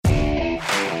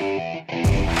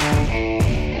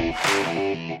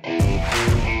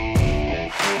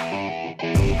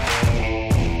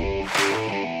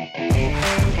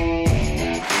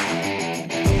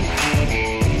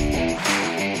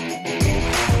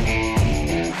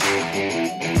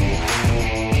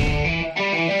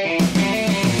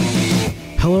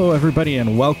everybody,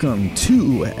 and welcome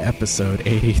to episode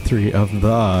 83 of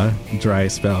the Dry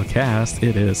Spellcast.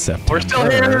 It is September We're still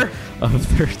here. Of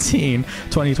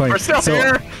 2020. We're still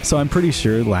here. So I'm pretty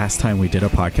sure last time we did a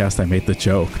podcast, I made the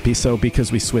joke.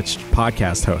 Because we switched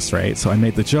podcast hosts, right? So I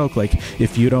made the joke, like,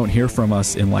 if you don't hear from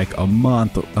us in like a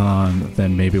month,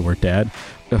 then maybe we're dead.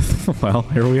 Well,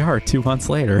 here we are, 2 months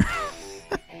later.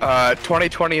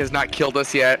 2020 has not killed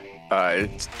us yet.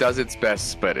 It does its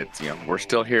best, but it's, we're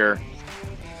still here.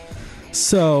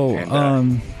 So,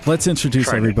 let's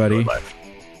introduce everybody.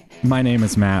 My name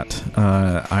is Matt.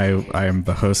 I am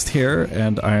the host here,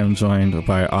 and I am joined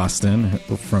by Austin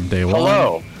from Day One.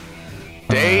 Hello.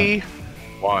 Day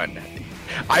One.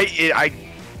 I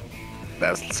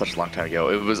that's such a long time ago.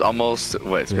 It was almost,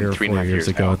 it's been 3.5 years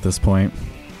ago now. At this point.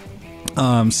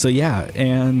 So yeah,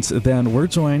 and then we're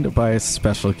joined by a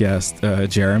special guest,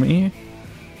 Jeremy.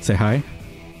 Say hi.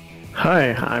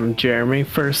 Hi, I'm Jeremy.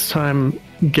 First time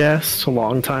guest,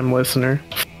 long time listener.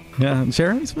 Yeah,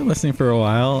 Jeremy's been listening for a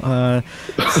while.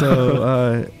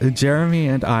 Jeremy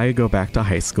and I go back to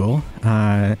high school.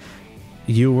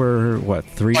 You were what,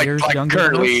 3 years younger?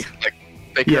 Currently,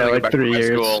 they currently go like back 3 to high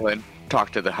years. school and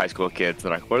talk to the high school kids.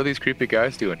 They're like, "What are these creepy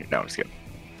guys doing?" No, I'm just kidding.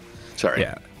 Sorry.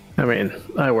 Yeah. I mean,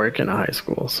 I work in a high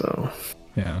school, so.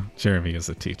 Yeah, Jeremy is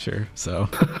a teacher, so.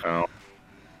 Oh.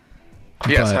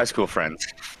 Yes, But- high school friends.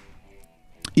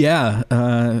 Yeah,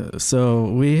 so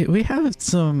we have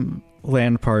some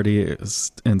land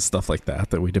parties and stuff like that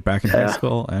we did back in high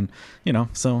school, and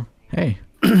so hey,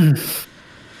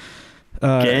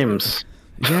 Games.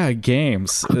 yeah,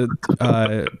 games.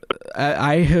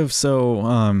 I have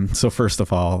so first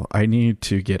of all, I need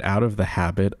to get out of the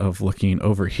habit of looking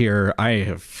over here. I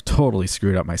have totally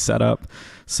screwed up my setup,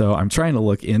 so I'm trying to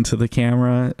look into the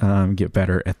camera, get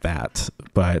better at that.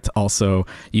 But also,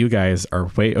 you guys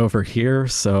are way over here,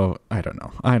 so I don't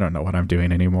know what I'm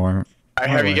doing anymore. I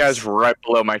have you guys right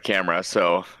below my camera,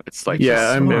 so it's like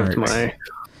Yeah, I moved smart. my.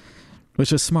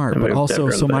 Which is smart, I but moved also,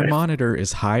 so my everything. monitor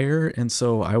is higher, and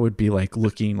so I would be like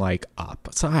looking like up.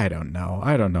 So I don't know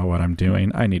what I'm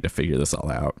doing. I need to figure this all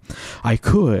out. I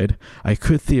could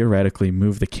theoretically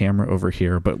move the camera over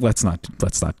here, but let's not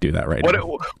do that right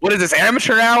now. What is this,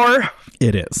 amateur hour?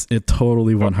 It is. It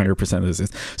totally 100%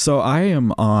 is. So I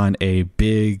am on a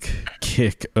big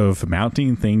kick of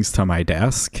mounting things to my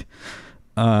desk.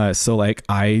 So like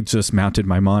I just mounted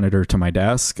my monitor to my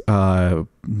desk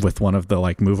with one of the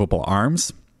like movable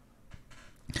arms.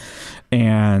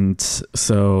 And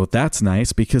so that's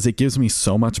nice because it gives me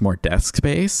so much more desk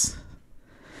space,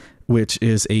 which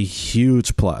is a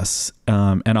huge plus.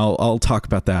 And I'll talk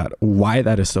about that, why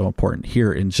that is so important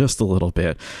here in just a little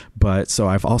bit. But so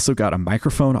I've also got a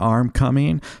microphone arm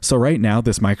coming. So right now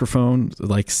this microphone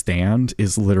like stand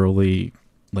is literally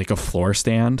like a floor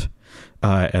stand.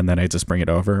 And then I just bring it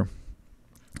over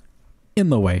in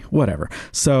the way, whatever.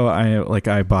 So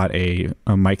I bought a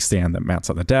mic stand that mounts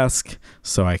on the desk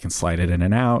so I can slide it in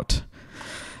and out.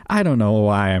 I don't know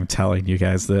why I'm telling you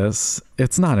guys this.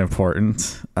 It's not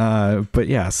important. But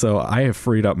yeah, so I have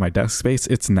freed up my desk space.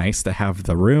 It's nice to have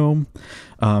the room.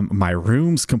 My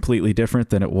room's completely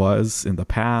different than it was in the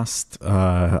past.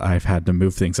 I've had to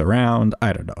move things around.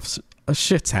 I don't know.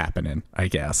 Shit's happening, I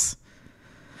guess.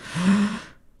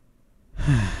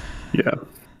 Yeah.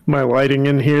 My lighting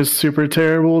in here is super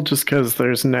terrible just because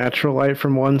there's natural light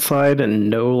from one side and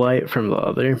no light from the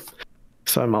other.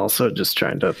 So I'm also just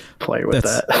trying to play with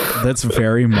that. That's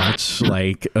very much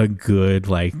like a good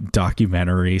like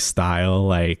documentary style.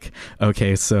 Like,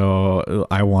 okay, so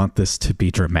I want this to be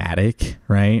dramatic,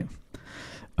 right?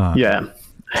 Yeah.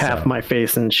 Half my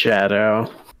face in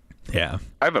shadow. Yeah.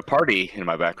 I have a party in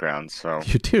my background, so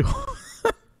You do.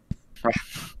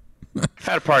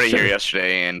 had a party here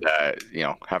yesterday, and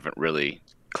haven't really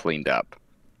cleaned up.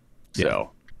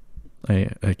 So I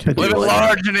can living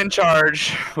large and in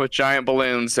charge with giant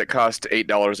balloons that cost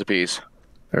 $8 a piece.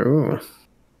 Ooh.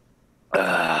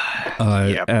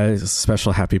 Yep. A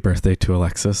special happy birthday to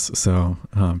Alexis. So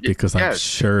because I'm Yes.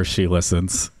 sure she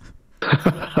listens.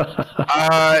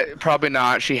 Probably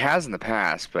not. She has in the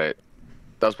past, but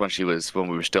that was when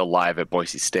we were still live at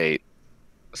Boise State.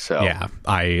 So Yeah,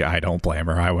 I don't blame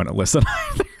her. I wouldn't listen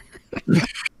either.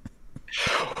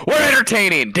 we're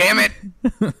entertaining, damn it.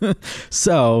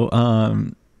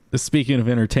 So, speaking of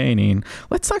entertaining,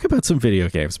 let's talk about some video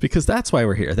games because that's why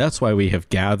we're here. That's why we have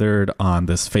gathered on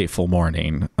this fateful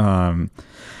morning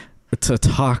to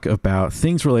talk about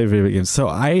things related to video games. So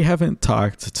I haven't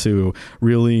talked to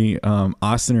really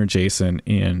Austin or Jason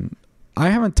I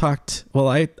haven't talked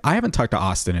to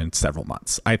Austin in several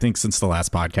months. I think since the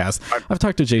last podcast, I've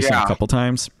talked to Jason a couple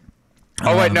times.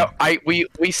 Oh wait, no,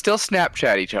 we still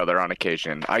Snapchat each other on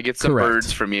occasion. I get some Correct.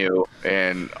 birds from you,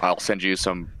 and I'll send you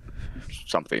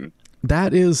something.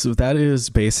 That is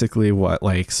basically what,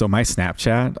 like, so my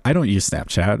Snapchat, I don't use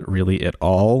Snapchat really at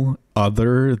all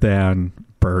other than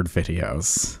bird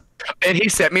videos. And he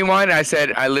sent me one, and I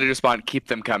said, I literally respond, keep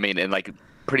them coming, and like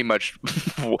pretty much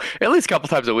at least a couple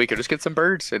times a week, I just get some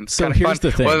birds, and it's So kind of here's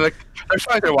fun. the thing. Well, like, there's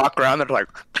times they walk around, they're like.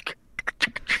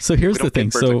 So here's the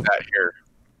thing. So Like that here.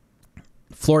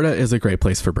 Florida is a great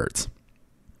place for birds.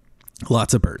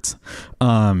 Lots of birds.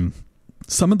 Some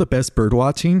of the best bird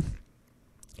watching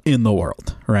in the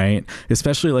world, right?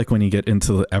 Especially like when you get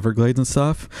into the Everglades and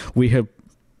stuff. We have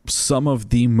some of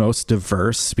the most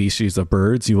diverse species of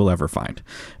birds you will ever find.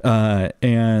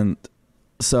 And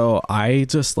so I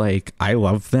just like, I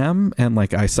love them, and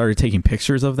like I started taking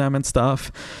pictures of them and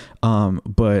stuff.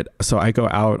 But so I go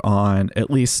out on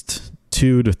at least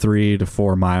 2 to 3 to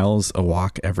 4 miles a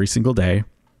walk every single day.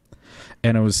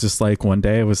 And it was just like, one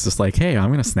day it was just like, hey,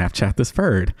 I'm going to Snapchat this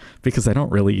bird, because I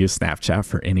don't really use Snapchat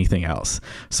for anything else.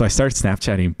 So I started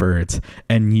Snapchatting birds,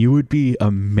 and you would be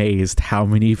amazed how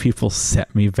many people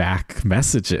sent me back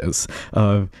messages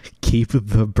of keep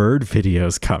the bird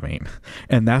videos coming.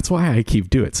 And that's why I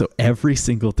keep doing it. So every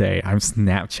single day I'm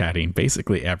Snapchatting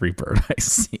basically every bird I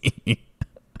see.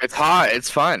 It's hot.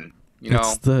 It's fun. You know,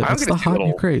 It's the hot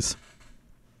new craze.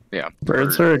 Yeah.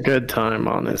 Birds are a good time,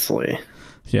 honestly.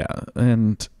 Yeah,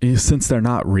 and since they're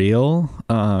not real,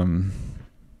 Yeah,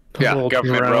 Little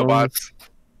government drones. robots.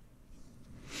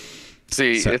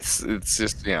 See, So- it's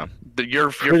just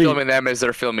you're filming them as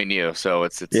they're filming you, so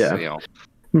it's Yeah. you know.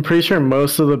 I'm pretty sure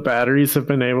most of the batteries have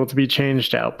been able to be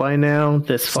changed out by now,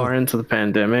 this So- far into the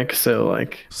pandemic. So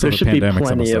like, So there the should be pandemic's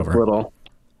plenty of almost over.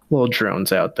 little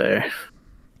drones out there.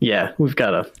 Yeah, we've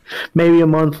got maybe a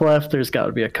month left. There's got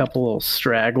to be a couple little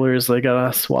stragglers they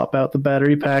gotta swap out the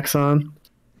battery packs on.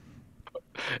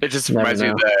 It just Never reminds me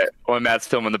of know. that when Matt's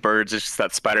filming the birds. It's just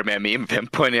that Spider-Man meme of him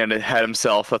pointing at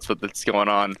himself. That's what's going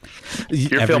on.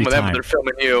 You're Every filming them, time. they're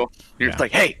filming you. You're Yeah. just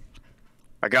like, hey,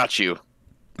 I got you.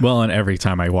 Well, and every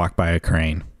time I walk by a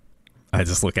crane, I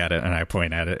just look at it and I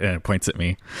point at it and it points at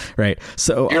me. Right.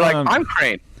 So You're like, I'm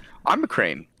Crane. I'm a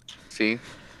crane. See?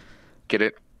 Get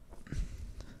it?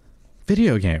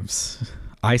 video games.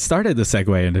 I started the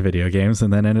segue into video games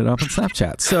and then ended up in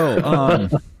Snapchat. So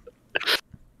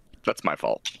That's my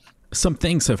fault. some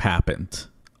things have happened.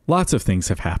 Lots of things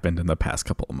have happened in the past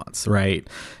couple of months, right?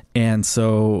 And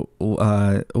so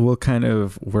we'll kind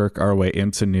of work our way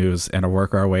into news and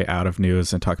work our way out of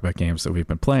news and talk about games that we've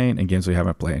been playing and games we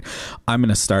haven't played. I'm going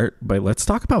to start by, let's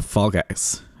talk about Fall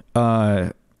Guys.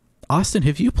 Austin,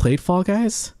 have you played Fall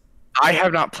Guys? I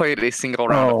have not played a single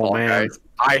round of Oh, Fall man. Guys.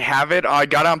 I have it. I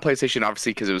got it on PlayStation,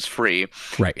 obviously, because it was free.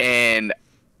 Right. And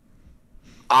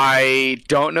I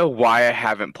don't know why I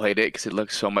haven't played it, because it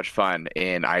looks so much fun.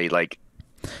 And I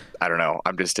don't know.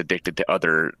 I'm just addicted to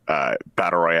other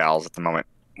battle royales at the moment.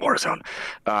 Warzone.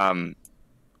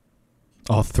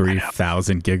 All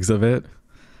 3,000 gigs of it.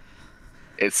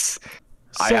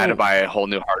 I had to buy a whole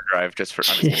new hard drive just for.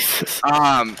 Jesus.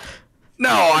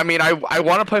 No, I mean, I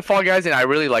want to play Fall Guys, and I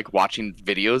really like watching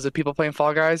videos of people playing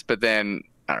Fall Guys, but then,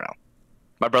 I don't know.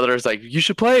 My brother is like, you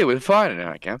should play it with fun. And I'm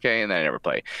like, okay, and then I never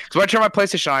play. So when I turn my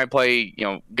PlayStation on, I play,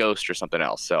 Ghost or something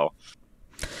else.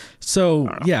 So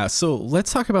yeah, so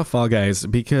let's talk about Fall Guys,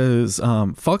 because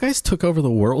Fall Guys took over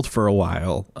the world for a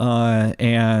while,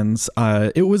 and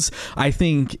it was, I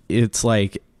think it's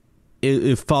like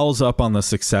it follows up on the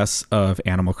success of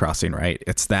Animal Crossing, right?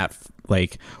 It's that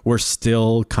like we're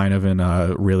still kind of in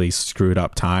a really screwed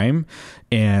up time,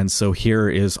 and so here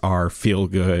is our feel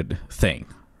good thing,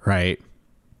 right?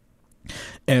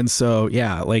 And so,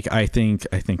 yeah, like I think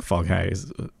Fall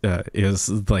Guys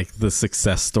is like the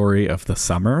success story of the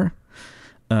summer.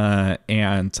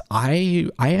 And I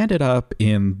ended up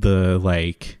in the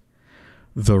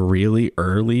really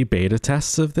early beta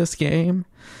tests of this game,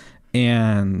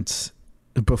 and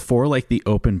before like the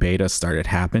open beta started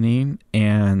happening.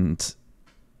 And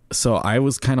so I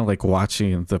was kind of like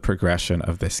watching the progression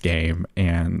of this game,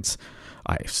 and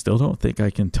I still don't think I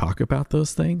can talk about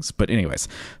those things. But anyways,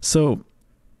 so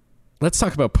let's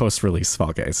talk about post-release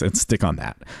Fall Guys and stick on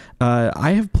that.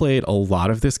 I have played a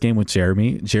lot of this game with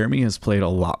Jeremy. Jeremy has played a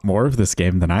lot more of this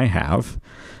game than I have.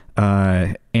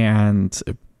 And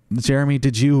Jeremy,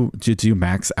 did you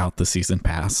max out the season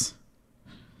pass?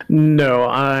 No,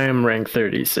 I'm rank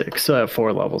 36, so I have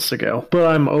 4 levels to go. But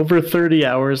I'm over 30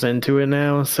 hours into it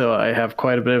now, so I have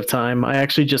quite a bit of time. I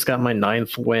actually just got my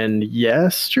 9th win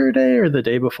yesterday or the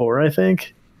day before, I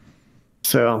think.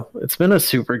 So it's been a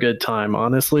super good time,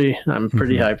 honestly. I'm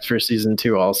pretty hyped for season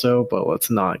 2 also, but let's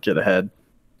not get ahead.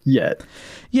 yet.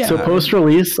 Yeah. So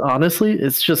post-release, honestly,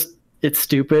 it's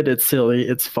stupid, it's silly,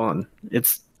 it's fun.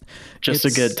 It's just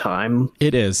a good time.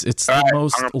 It is. It's All the right,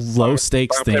 most low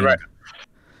stakes thing.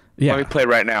 Yeah. Let me play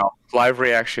right now. Live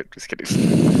reaction. Just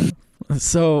kidding.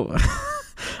 So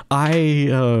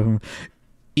I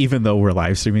even though we're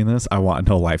live streaming this, I want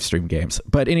no live stream games.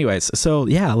 But anyways, so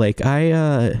yeah, like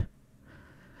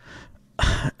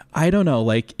I don't know,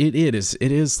 like it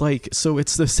is like, so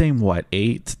it's the same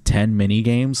 8-10 mini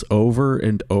games over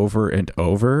and over and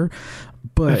over.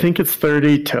 But I think it's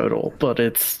 30 total, but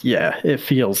it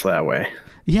feels that way.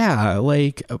 Yeah,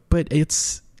 like, but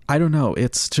it's, I don't know,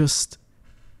 it's just,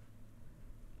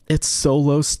 it's so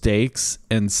low stakes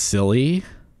and silly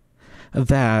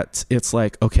that it's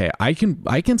like, okay, I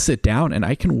can sit down and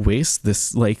I can waste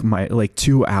this, like, my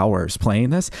 2 hours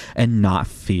playing this and not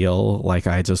feel like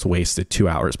I just wasted 2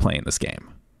 hours playing this game.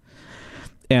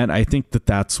 And I think that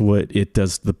that's what it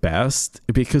does the best,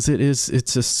 because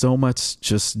it's just so much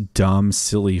just dumb,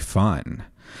 silly fun.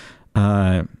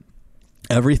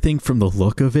 Everything from the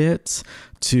look of it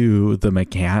to the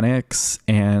mechanics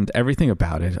and everything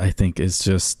about it, I think, is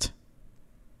just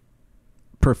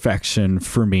perfection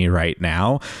for me right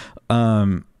now.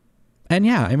 And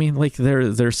yeah, I mean, like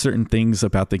there's certain things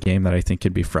about the game that I think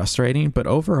could be frustrating, but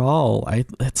overall,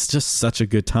 it's just such a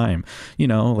good time. You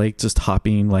know, like just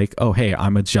hopping, like, oh hey,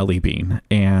 I'm a jelly bean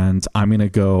and I'm gonna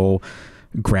go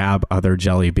grab other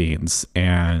jelly beans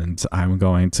and I'm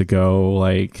going to go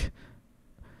like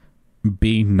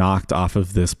be knocked off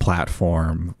of this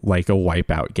platform like a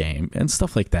Wipeout game and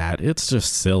stuff like that. It's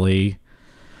just silly.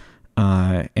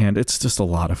 And it's just a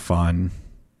lot of fun,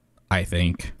 I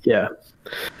think. Yeah,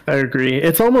 I agree.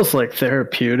 It's almost like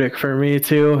therapeutic for me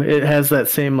too. It has that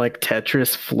same like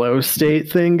Tetris flow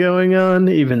state thing going on,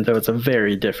 even though it's a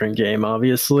very different game,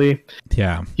 obviously.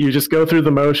 Yeah. You just go through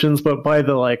the motions, but by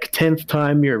the like 10th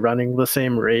time you're running the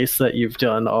same race that you've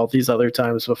done all these other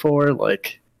times before,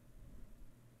 like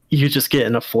you just get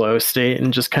in a flow state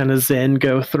and just kind of zen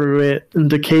go through it.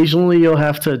 And occasionally you'll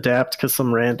have to adapt because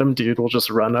some random dude will just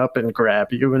run up and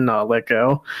grab you and not let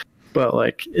go. But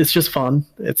like, it's just fun.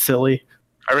 It's silly.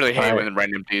 I really hate when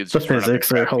random dudes. The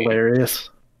physics are hilarious.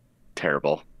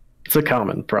 Terrible. It's a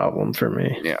common problem for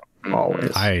me. Yeah.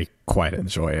 Always. I quite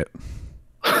enjoy it.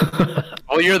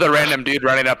 Well, you're the random dude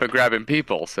running up and grabbing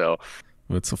people, so.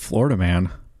 It's a Florida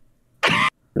man.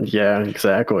 Yeah,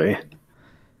 exactly.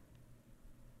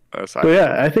 But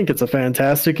yeah, I think it's a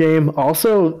fantastic game.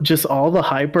 Also, just all the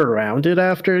hype around it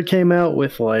after it came out,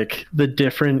 with like the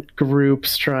different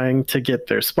groups trying to get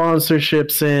their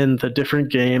sponsorships in, the different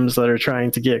games that are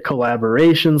trying to get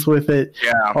collaborations with it,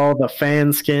 all the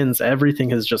fan skins, everything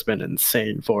has just been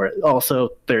insane for it. Also,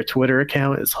 their Twitter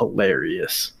account is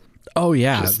hilarious. Oh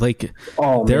yeah, Just like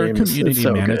all their memes. community It's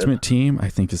so management good. team, I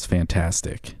think, is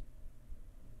fantastic.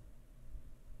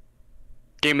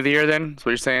 Game of the year, then? That's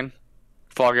what you're saying?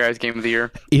 Fall Guys Game of the Year?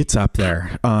 It's up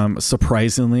there,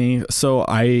 surprisingly. So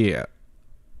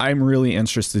I'm really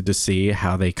interested to see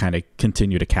how they kind of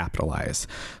continue to capitalize.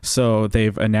 So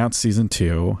they've announced season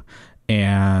 2,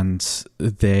 and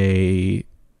they've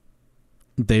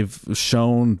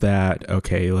shown that,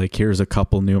 okay, like here's a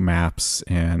couple new maps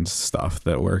and stuff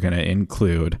that we're going to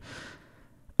include.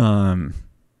 And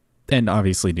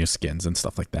obviously new skins and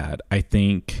stuff like that. I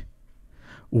think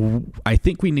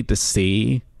we need to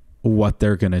see what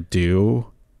they're going to do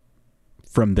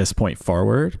from this point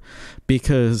forward,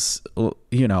 because,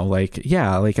 you know, like,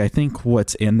 yeah, like I think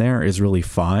what's in there is really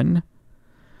fun,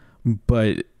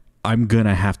 but I'm going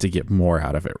to have to get more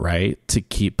out of it, right? To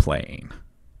keep playing.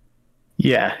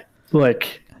 Yeah,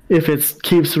 like if it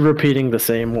keeps repeating the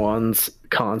same ones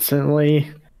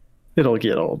constantly, it'll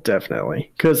get old,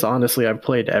 definitely. Because honestly, I've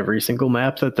played every single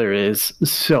map that there is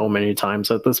so many times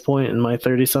at this point in my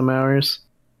 30-some hours.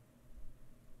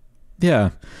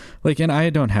 Yeah, like, and I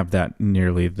don't have that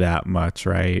nearly that much,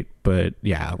 right? But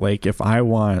yeah, like if I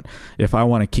want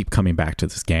to keep coming back to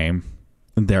this game,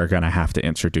 they're gonna have to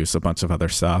introduce a bunch of other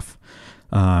stuff,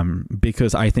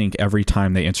 because I think every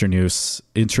time they introduce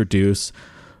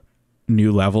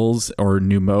new levels or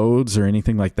new modes or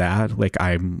anything like that, like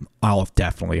I'll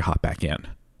definitely hop back in.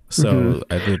 So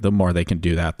the more they can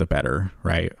do that, the better,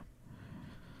 right?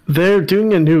 They're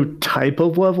doing a new type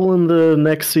of level in the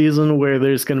next season where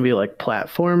there's going to be like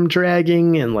platform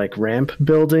dragging and like ramp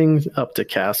building up to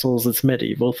castles. It's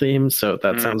medieval themed, so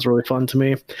that sounds really fun to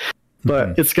me.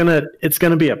 But it's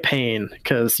gonna be a pain,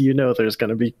 because you know there's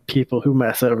gonna be people who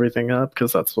mess everything up,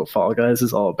 because that's what Fall Guys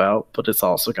is all about. But it's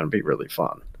also gonna be really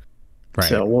fun. Right.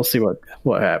 So we'll see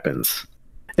what happens.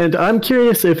 And I'm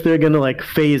curious if they're going to like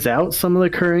phase out some of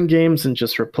the current games and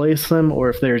just replace them, or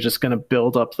if they're just going to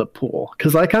build up the pool.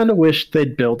 Because I kind of wish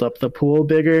they'd build up the pool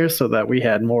bigger so that we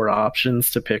had more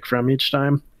options to pick from each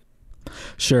time.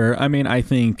 Sure. I mean, I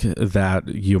think that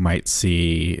you might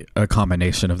see a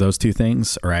combination of those two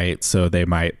things, right? So they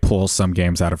might pull some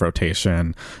games out of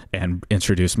rotation and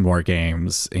introduce more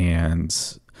games,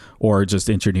 or just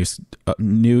introduce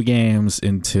new games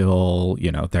until,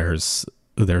 you know, there's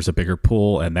a bigger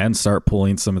pool, and then start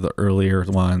pulling some of the earlier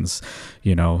ones,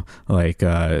 you know, like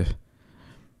the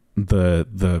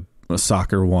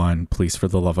soccer one, Please for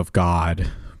the Love of God.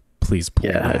 Please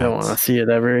pull that. I don't want to see it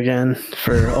ever again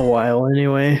for a while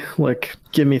anyway. Like,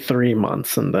 give me 3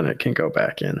 months and then it can go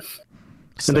back in.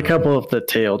 And a couple of the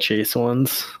tail chase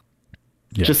ones.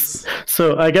 Yes.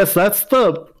 So I guess that's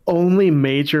the only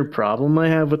major problem I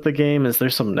have with the game, is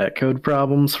there's some netcode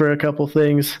problems for a couple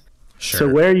things. Sure. So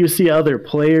where you see other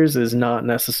players is not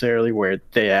necessarily where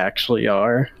they actually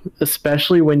are,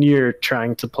 especially when you're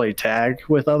trying to play tag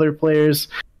with other players.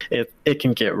 It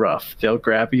can get rough. They'll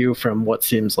grab you from what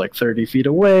seems like 30 feet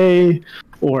away,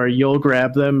 or you'll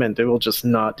grab them and they will just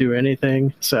not do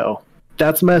anything. So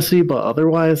that's messy, but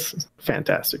otherwise,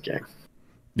 fantastic game.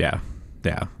 Yeah.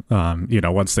 You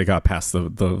know, once they got past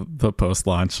the post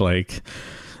launch, like,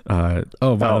 by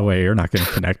the way, you're not going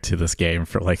to connect to this game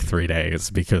for like 3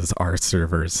 days because our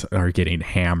servers are getting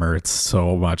hammered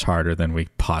so much harder than we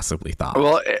possibly thought.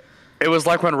 Well, it was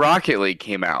like when Rocket League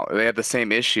came out. They had the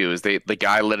same issues. The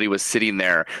guy literally was sitting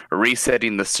there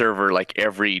resetting the server like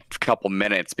every couple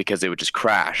minutes because it would just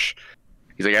crash.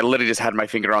 He's like, I literally just had my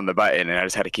finger on the button and I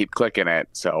just had to keep clicking it.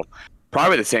 So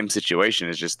probably the same situation.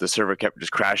 Is just the server kept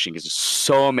just crashing because there's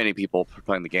so many people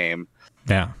playing the game.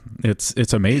 Yeah,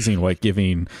 it's amazing what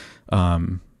giving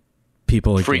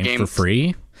people a game for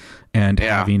free and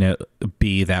having it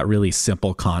be that really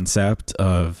simple concept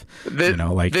of, you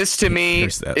know, like, this to me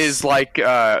is like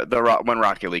when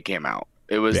Rocket League came out.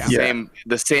 It was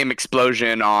the same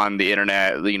explosion on the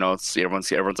internet. You know,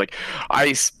 everyone's like,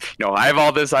 I have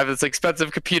all this. I have this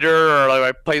expensive computer or like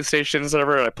my PlayStation or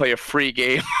whatever, and I play a free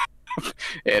game.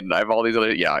 And I have all these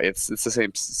other it's the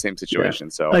same situation.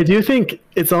 So I do think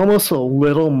it's almost a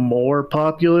little more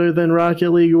popular than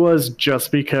Rocket League was,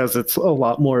 just because it's a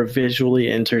lot more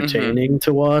visually entertaining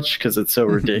to watch, because it's so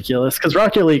ridiculous. Because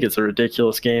Rocket League is a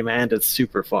ridiculous game and it's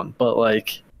super fun, but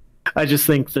like, I just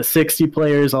think the 60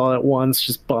 players all at once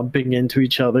just bumping into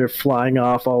each other, flying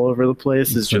off all over the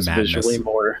place, is just visually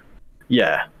more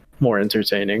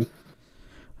entertaining.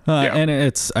 And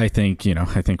I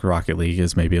think Rocket League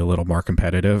is maybe a little more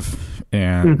competitive,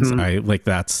 and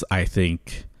I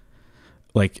think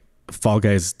like Fall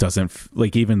Guys doesn't,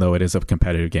 like, even though it is a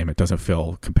competitive game, it doesn't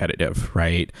feel competitive,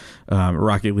 right?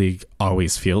 Rocket League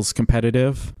always feels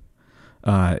competitive.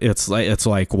 It's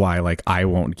like why, like, I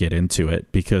won't get into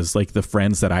it, because like the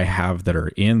friends that I have that are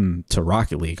into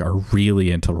Rocket League are really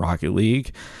into Rocket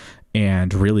League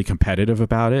and really competitive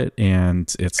about it,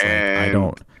 and it's like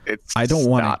I don't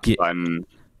want to get fun.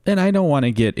 And I don't want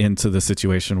to get into the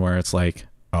situation where it's like,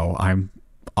 oh, I'm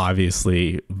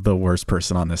obviously the worst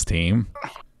person on this team.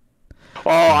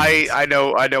 Well, I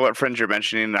know what friends you're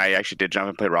mentioning. I actually did jump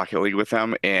and play Rocket League with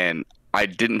them, and I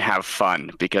didn't have fun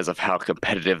because of how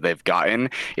competitive they've gotten.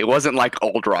 It wasn't like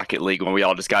old Rocket League when we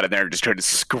all just got in there and just started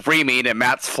screaming, and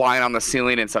Matt's flying on the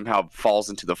ceiling and somehow falls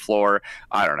into the floor.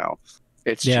 I don't know.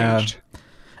 It's changed.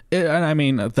 I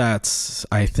mean, I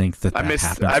think that I miss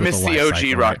happens the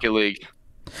OG Rocket League.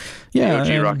 Yeah,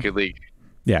 the OG Rocket League.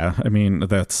 Yeah, I mean,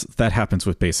 that happens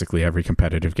with basically every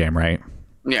competitive game, right?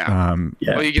 Yeah.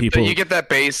 Well, you get that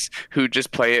base who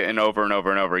just play it and over and over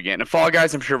and over again. And Fall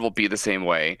Guys, I'm sure, will be the same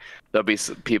way. There'll be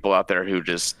people out there who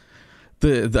just.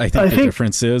 I think the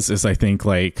difference is I think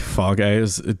like Fall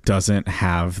Guys doesn't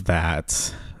have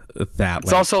that.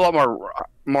 It's also a lot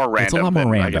more random. It's a lot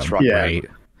more random,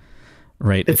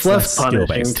 right. It's less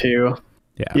punishing too.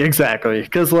 Yeah, exactly.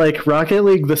 Because like Rocket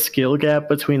League, the skill gap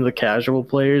between the casual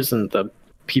players and the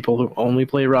people who only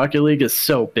play Rocket League is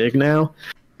so big now.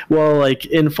 Well, like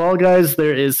in Fall Guys,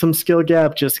 there is some skill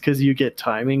gap just because you get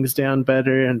timings down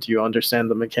better and you understand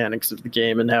the mechanics of the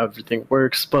game and how everything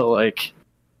works. But like,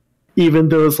 even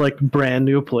those like brand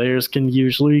new players can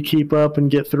usually keep up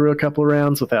and get through a couple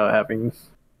rounds without having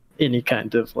any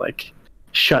kind of like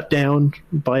shutdown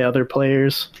by other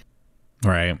players.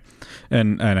 Right.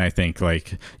 And I think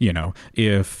like, you know,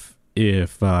 if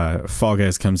Fall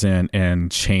Guys comes in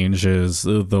and changes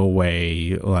the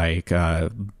way like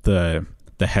the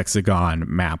hexagon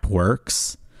map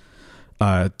works,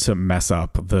 to mess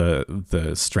up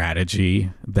the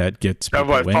strategy that gets people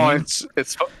winning.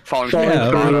 It's falling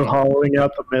through, hollowing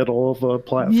out the middle of the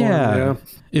platform. Yeah.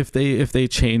 If they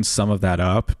change some of that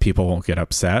up, people won't get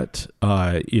upset.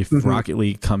 If Rocket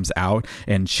League comes out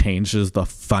and changes the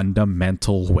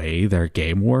fundamental way their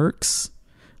game works,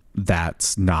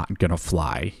 that's not gonna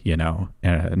fly,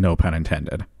 no pun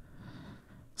intended.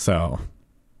 So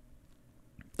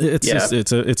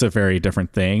it's a very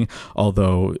different thing,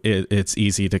 although it's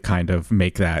easy to kind of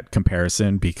make that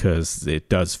comparison because it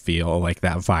does feel like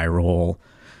that viral,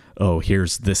 oh,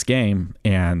 here's this game,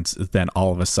 and then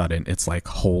all of a sudden it's like,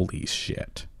 holy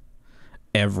shit,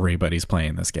 everybody's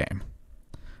playing this game.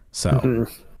 So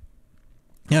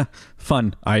yeah,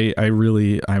 fun. I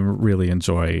really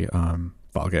enjoy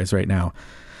Fall Guys right now.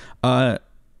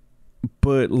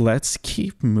 But let's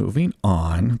keep moving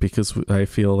on because I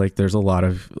feel like there's a lot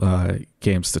of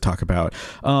games to talk about.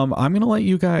 I'm going to let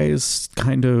you guys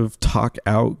kind of talk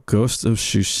out Ghost of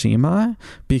Tsushima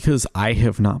because I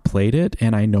have not played it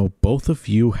and I know both of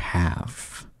you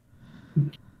have.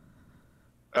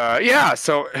 Yeah.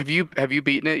 So have you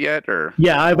beaten it yet, or?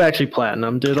 Yeah, I've actually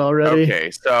platinumed it already.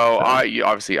 Okay. So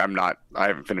obviously I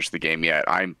haven't finished the game yet.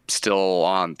 I'm still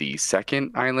on the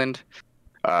second island.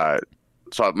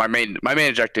 So my main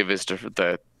objective is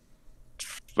to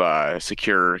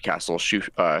secure Castle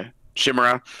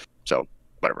Shimura. So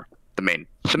whatever, the main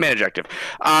objective.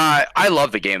 I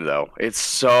love the game though. It's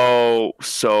so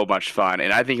much fun,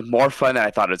 and I think more fun than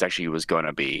I thought it was going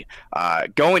to be.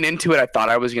 Going into it, I thought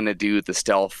I was going to do the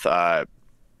stealth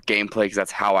gameplay because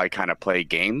that's how I kind of play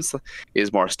games,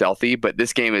 is more stealthy. But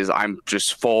this game is, I'm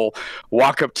just full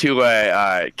walk up to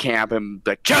a camp and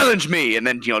like, challenge me, and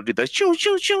then do the shoo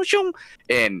shoo shoo shoo,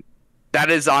 and that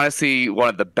is honestly one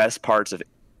of the best parts of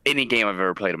any game I've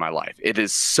ever played in my life. It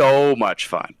is so much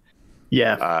fun.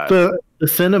 Yeah, the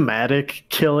cinematic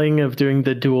killing of doing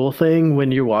the duel thing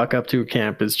when you walk up to a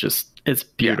camp is it's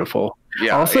beautiful.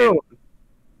 Yeah. Also,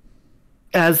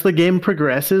 as the game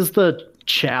progresses, the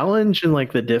challenge and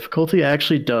like the difficulty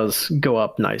actually does go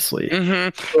up nicely.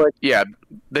 Yeah,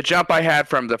 the jump I had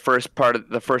from the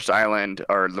first island,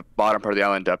 or the bottom part of the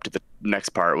island, up to the next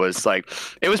part was like,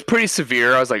 it was pretty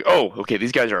severe. I was like, oh, okay,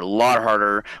 these guys are a lot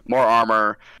harder, more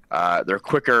armor, they're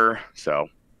quicker, so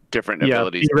different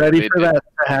abilities. Be ready for that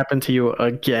to happen to you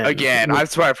again.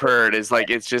 That's what I've heard, is like,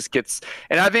 it just gets,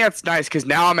 and I think that's nice because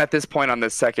now I'm at this point on the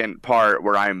second part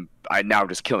where I now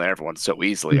just killing everyone so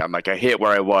easily. I'm like, I hit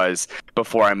where I was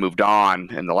before I moved on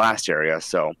in the last area.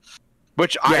 So,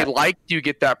 which I like, you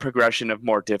get that progression of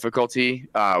more difficulty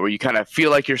where you kind of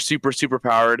feel like you're super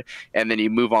powered, and then you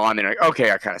move on and you're like,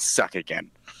 okay, I kind of suck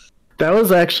again. That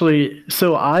was actually,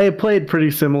 so I played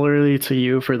pretty similarly to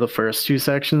you for the first two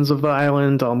sections of the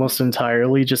island, almost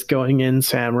entirely just going in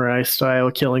samurai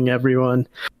style, killing everyone,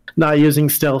 not using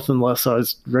stealth unless I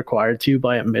was required to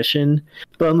by a mission.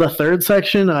 But in the third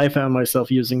section, I found myself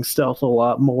using stealth a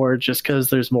lot more just because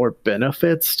there's more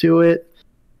benefits to it.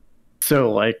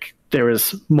 So like, there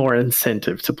was more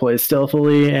incentive to play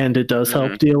stealthily, and it does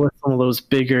help deal with some of those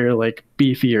bigger, like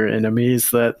beefier enemies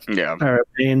that are a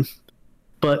pain.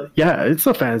 But yeah, it's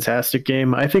a fantastic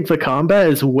game. I think the combat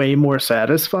is way more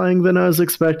satisfying than I was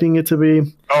expecting it to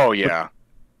be. Oh, yeah.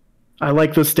 I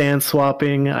like the stance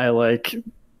swapping. I like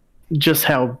just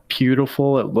how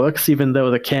beautiful it looks, even though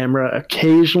the camera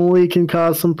occasionally can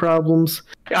cause some problems.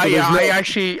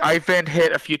 I've been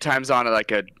hit a few times on like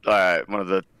one of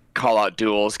the call-out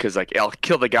duels because like I'll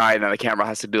kill the guy and then the camera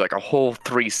has to do like a whole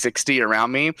 360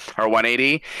 around me, or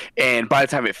 180, and by the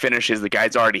time it finishes, the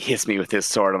guy's already hits me with his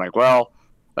sword. I'm like, well,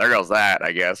 there goes that,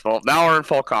 I guess. Well, now we're in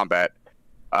full combat.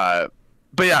 But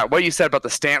yeah, what you said about the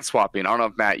stance swapping, I don't know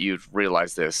if, Matt, you've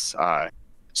realized this.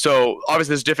 So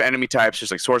obviously there's different enemy types.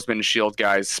 There's like swordsmen, shield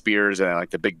guys, spears, and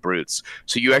like the big brutes.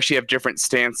 So you actually have different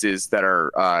stances that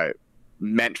are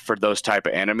meant for those type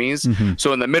of enemies.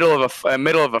 So in the middle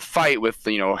of a fight with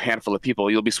a handful of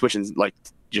people, you'll be switching like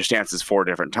your stances 4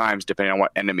 different times depending on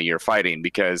what enemy you're fighting,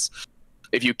 because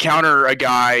if you counter a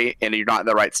guy and you're not in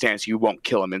the right stance, you won't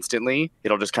kill him instantly.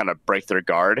 It'll just kind of break their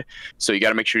guard. So you got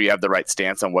to make sure you have the right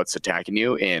stance on what's attacking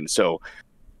you. And so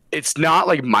it's not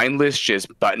like mindless just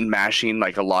button mashing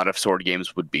like a lot of sword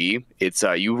games would be. It's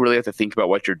you really have to think about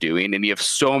what you're doing, and you have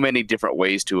so many different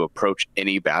ways to approach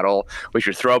any battle with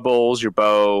your throwables, your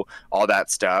bow, all that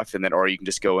stuff, and then or you can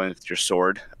just go in with your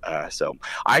sword. So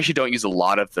I actually don't use a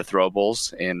lot of the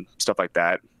throwables and stuff like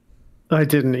that. I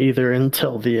didn't either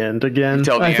until the end again.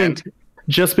 I think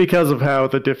just because of how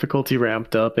the difficulty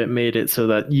ramped up, it made it so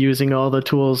that using all the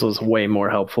tools was way more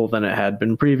helpful than it had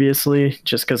been previously,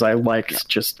 just because I liked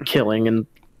just killing and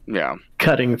Yeah.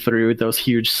 cutting through those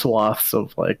huge swaths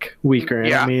of like weaker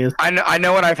enemies. I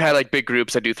know when I've had like big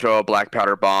groups, I do throw a black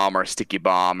powder bomb or a sticky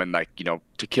bomb and like, you know,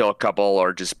 to kill a couple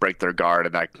or just break their guard,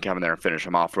 and I can come in there and finish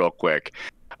them off real quick.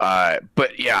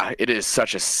 But yeah, it is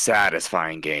such a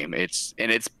satisfying game. It's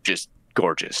just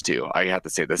gorgeous too. I have to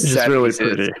say the set really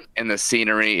pieces pretty. and the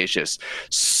scenery is just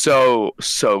so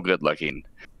good looking.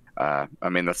 I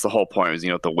mean, that's the whole point, is,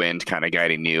 you know, the wind kind of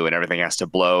guiding you and everything has to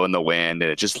blow in the wind,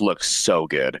 and it just looks so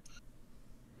good.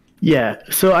 Yeah,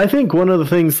 so I think one of the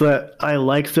things that I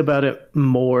liked about it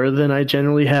more than I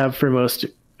generally have for most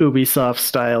Ubisoft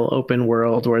style open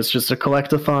world, where it's just a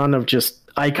collectathon of just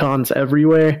icons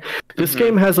everywhere. This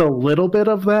game has a little bit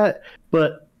of that,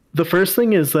 but the first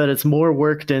thing is that it's more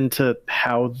worked into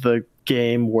how the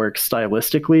game works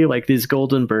stylistically. Like, these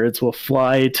golden birds will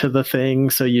fly to the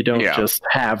thing, so you don't just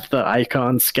have the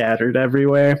icons scattered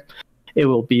everywhere.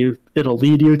 It'll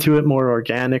lead you to it more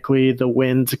organically, the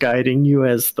wind guiding you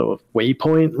as the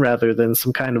waypoint rather than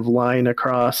some kind of line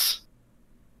across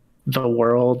the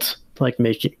world, like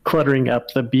cluttering up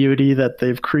the beauty that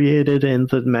they've created in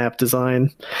the map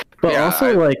design. But go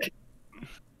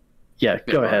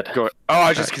ahead. Oh, I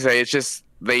was just gonna say, it's just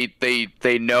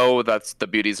they know that's the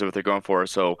beauties of what they're going for.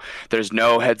 So there's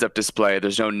no heads up display,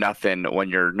 there's no nothing when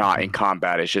you're not in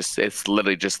combat. It's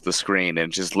literally just the screen,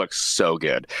 and it just looks so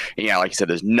good. And yeah, like you said,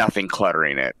 there's nothing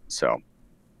cluttering it. So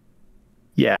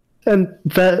yeah. And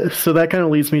that kind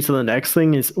of leads me to the next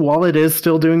thing, is while it is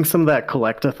still doing some of that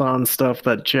collectathon stuff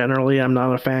that generally I'm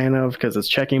not a fan of because it's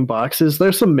checking boxes,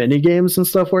 there's some mini games and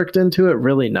stuff worked into it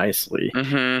really nicely.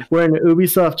 Where in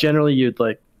Ubisoft, generally you'd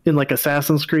like, in like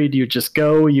Assassin's Creed, you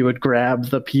would grab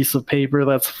the piece of paper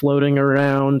that's floating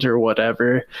around or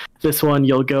whatever. This one,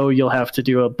 you'll have to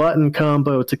do a button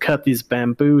combo to cut these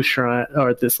bamboo shrine,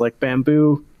 or this like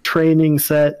bamboo training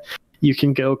set. You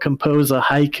can go compose a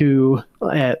haiku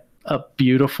at a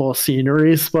beautiful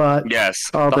scenery spot.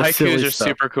 Yes, all the haikus are stuff.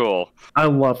 super cool. I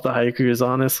love the haikus,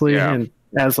 honestly, and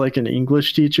as like an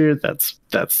English teacher, that's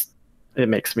it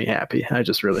makes me happy. I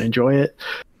just really enjoy it.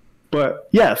 But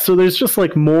yeah, so there's just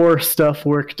like more stuff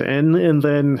worked in, and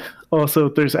then also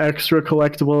there's extra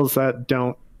collectibles that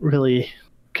don't really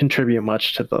contribute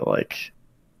much to the like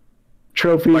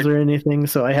trophies or anything.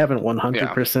 So I haven't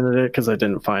 100%ed it because I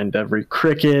didn't find every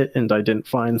cricket and I didn't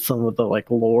find some of the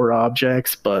like lore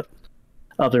objects, but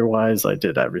otherwise I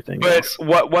did everything else.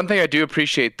 One thing I do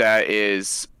appreciate that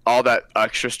is all that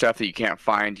extra stuff that you can't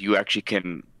find, you actually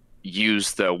can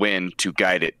use the wind to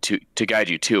guide it to guide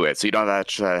you to it, so you don't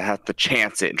have to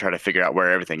chance it and try to figure out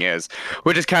where everything is,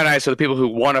 which is kind of nice. So the people who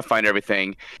want to find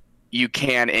everything, you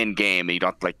can in game, and you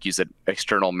don't like use an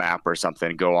external map or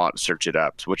something, go on search it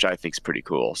up, which I think is pretty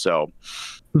cool. So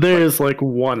there's like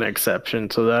one exception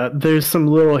to that. There's some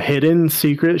little hidden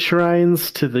secret shrines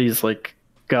to these like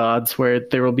gods where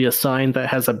there will be a sign that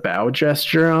has a bow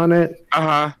gesture on it.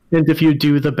 And if you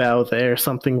do the bow there,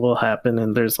 something will happen,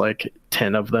 and there's like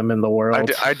 10 of them in the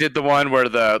world. I did the one where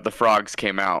the frogs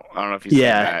came out. I don't know if you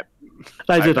said that.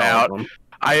 I did all of them.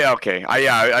 I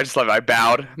just love it. I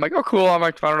bowed. I'm like, oh cool. I'm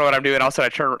like, I don't know what I'm doing. All of a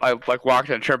sudden I like walked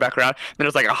and turned back around, and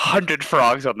there's like 100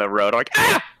 frogs on the road. I'm like,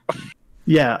 ah!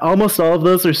 Yeah, almost all of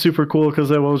those are super cool because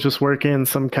they will just work in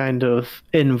some kind of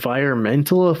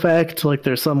environmental effect. Like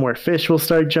there's some where fish will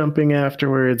start jumping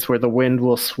afterwards, where the wind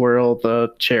will swirl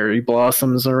the cherry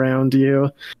blossoms around you.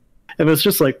 And it's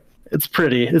just like, it's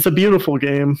pretty. It's a beautiful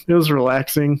game. It was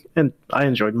relaxing, and I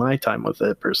enjoyed my time with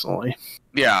it personally.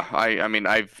 Yeah, I mean,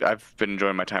 I've been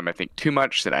enjoying my time, I think, too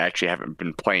much that I actually haven't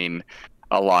been playing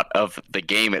a lot of the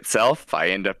game itself. I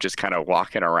end up just kind of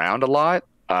walking around a lot.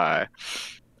 I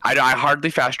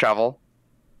hardly fast travel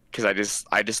because I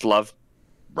just love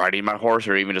riding my horse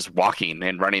or even just walking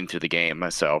and running through the game.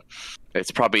 So it's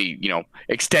probably, you know,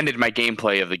 extended my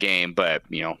gameplay of the game, but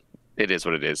you know, it is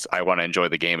what it is. I want to enjoy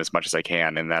the game as much as I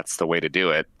can, and that's the way to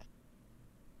do it.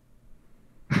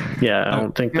 Yeah, I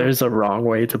don't think there's a wrong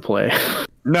way to play.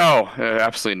 No,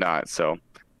 absolutely not. So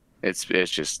it's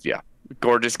just,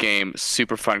 gorgeous game,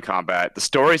 super fun combat. The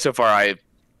story so far I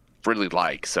really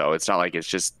like, so it's not like it's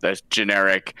just a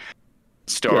generic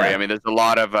story. I mean, there's a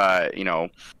lot of you know,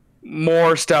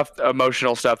 more stuff,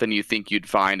 emotional stuff than you think you'd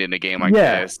find in a game like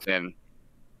this. And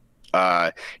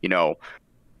you know,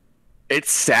 it's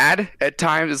sad at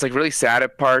times. It's like really sad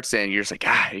at parts, and you're just like,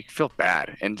 you feel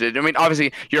bad. And I mean,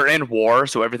 obviously you're in war,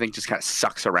 so everything just kind of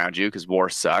sucks around you because war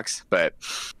sucks. But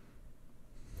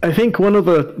I think one of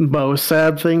the most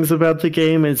sad things about the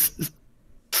game is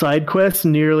side quests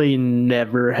nearly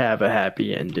never have a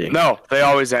happy ending. No, they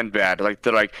always end bad. Like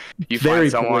they're like you Very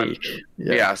find someone. bleak.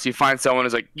 Yeah. So you find someone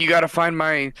who's like, you gotta find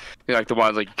my, like the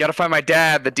one's like, you gotta find my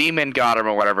dad. The demon got him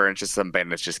or whatever, and it's just some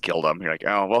bandits just killed him. You're like,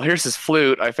 oh well, here's his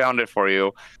flute. I found it for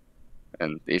you,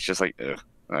 and it's just like, ugh,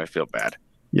 I feel bad.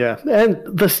 Yeah, and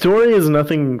the story is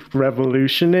nothing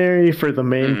revolutionary for the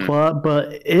main plot,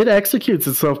 but it executes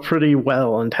itself pretty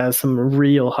well and has some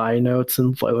real high notes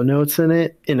and low notes in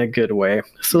it in a good way.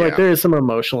 So like there is some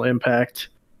emotional impact.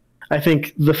 I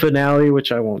think the finale,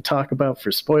 which I won't talk about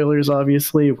for spoilers,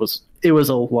 obviously, was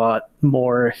a lot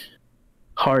more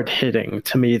hard hitting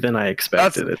to me than I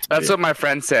expected it to That's be. what my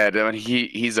friend said when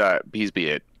he's beat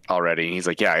it already. He's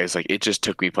like, yeah, it's like it just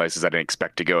took me places I didn't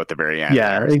expect to go at the very end.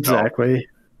 Yeah, exactly.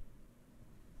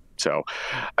 So,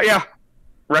 yeah,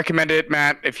 recommend it,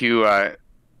 Matt, if you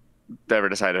ever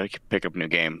decide to pick up a new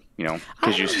game, you know,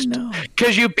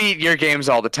 because you beat your games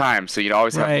all the time, so you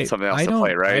always have something else to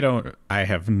play, right? I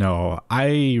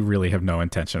really have no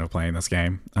intention of playing this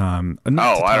game. Not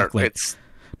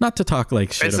to talk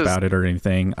like shit about it or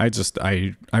anything. I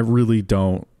really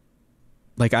don't.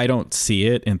 Like, I don't see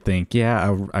it and think,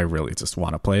 yeah, I really just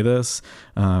want to play this.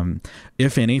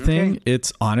 If anything,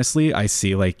 it's honestly, I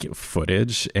see like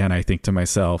footage and I think to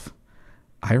myself,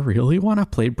 I really want to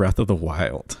play Breath of the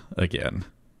Wild again.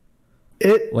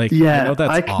 I know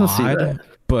that's I can odd, see that.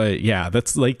 but yeah,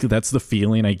 that's the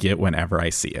feeling I get whenever I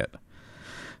see it.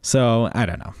 So I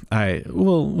don't know.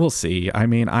 We'll see. I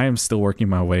mean, I am still working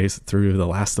my ways through The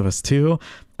Last of Us 2.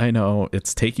 I know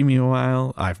it's taking me a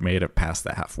while. I've made it past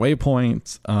the halfway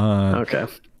point. Okay.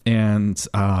 And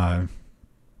my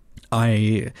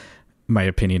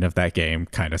opinion of that game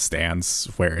kind of stands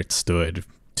where it stood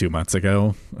 2 months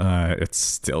ago. It's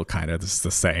still kind of just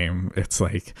the same. It's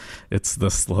like it's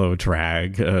the slow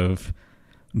drag of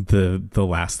the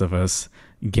Last of Us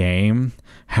game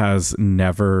has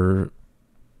never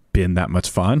been that much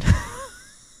fun.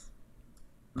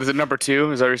 Is it number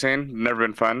 2? Is that what you're saying? Never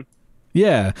been fun?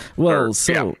 Yeah. Well,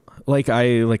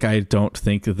 I don't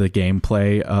think the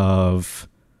gameplay of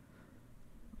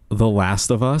The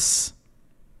Last of Us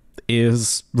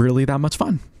is really that much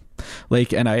fun.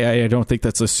 Like, and I don't think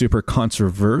that's a super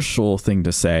controversial thing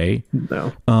to say.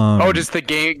 No. Just the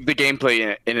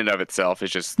gameplay in and of itself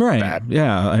is just right. bad.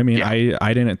 Yeah. I mean,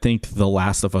 I didn't think The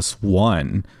Last of Us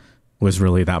 1 was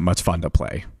really that much fun to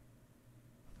play.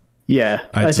 Yeah,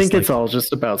 I think it's all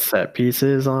just about set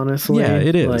pieces, honestly. Yeah,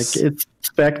 it is. Like, it's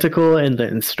spectacle and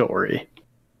then story.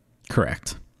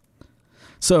 Correct.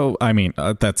 So, I mean,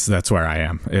 that's where I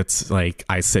am. It's like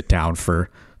I sit down for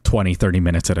 20, 30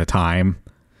 minutes at a time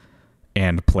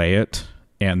and play it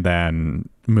and then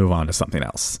move on to something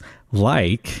else.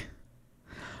 Like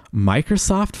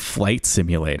Microsoft Flight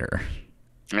Simulator.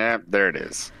 Yeah, there it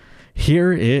is.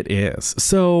 Here it is.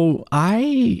 So,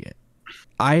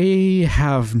 I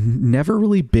have never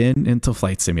really been into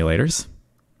flight simulators.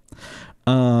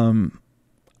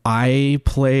 I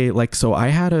play so I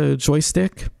had a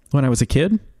joystick when I was a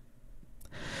kid,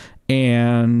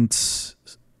 and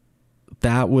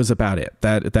that was about it.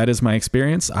 That is my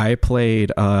experience. I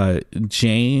played a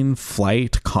Jane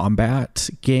Flight Combat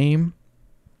game.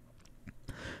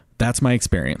 That's my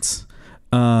experience.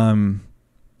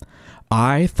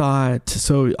 I thought,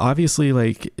 so obviously,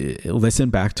 listen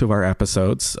back to our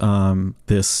episodes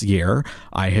this year.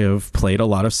 I have played a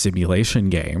lot of simulation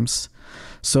games.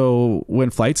 So when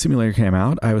Flight Simulator came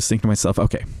out, I was thinking to myself,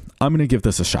 okay, I'm going to give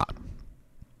this a shot.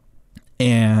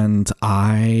 And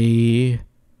I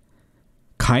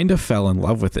kind of fell in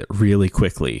love with it really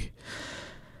quickly.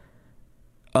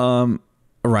 Right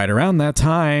around that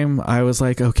time, I was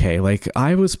like, okay,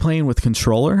 I was playing with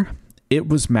controller. It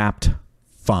was mapped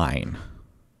fine,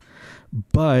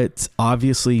 but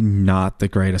obviously not the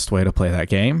greatest way to play that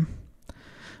game.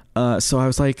 So I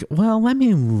was like, well, let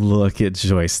me look at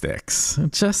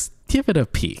joysticks, just give it a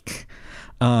peek.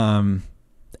 And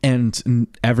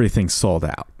everything sold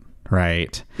out,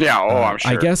 right? Yeah. I'm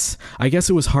sure. I guess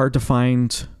it was hard to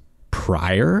find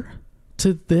prior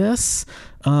to this.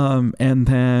 And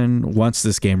then once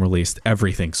this game released,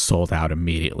 everything sold out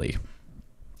immediately.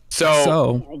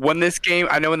 So when this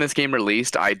game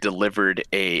released, I delivered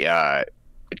a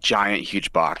giant,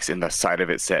 huge box, and the side of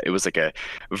it said it was like a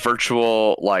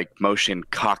virtual motion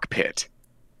cockpit.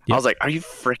 Yep. I was like, "Are you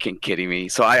freaking kidding me?"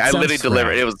 So I literally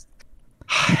delivered. It was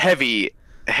heavy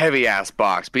ass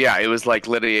box, but yeah, it was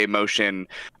literally a motion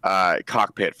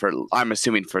cockpit for. I'm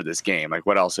assuming for this game.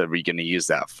 What else are we going to use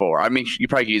that for? I mean, you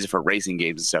probably could use it for racing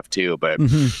games and stuff too, but.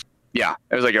 Mm-hmm. Yeah,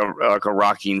 it was like a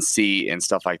rocking seat and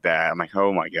stuff like that. I'm like,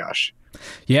 oh my gosh.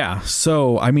 Yeah.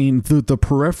 So, I mean, the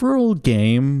peripheral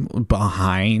game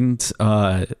behind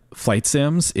flight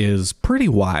sims is pretty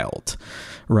wild,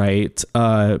 right?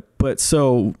 But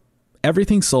so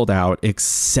everything sold out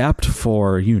except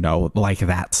for, like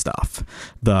that stuff.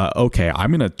 Okay, I'm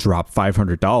going to drop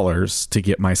 $500 to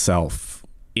get myself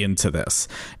into this.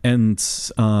 And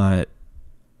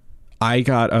I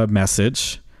got a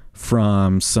message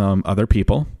from some other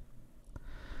people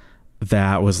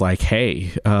that was like,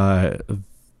 hey,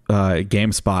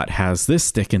 GameSpot has this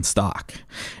stick in stock.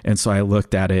 And so I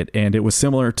looked at it, and it was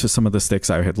similar to some of the sticks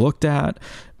I had looked at. It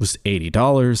was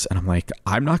 $80. And I'm like,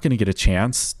 I'm not going to get a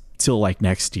chance till like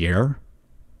next year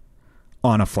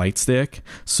on a flight stick.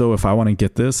 So if I want to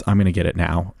get this, I'm going to get it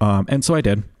now. And so I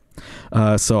did.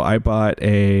 So I bought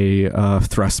a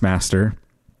Thrustmaster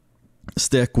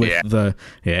stick with I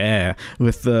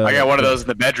got one of those in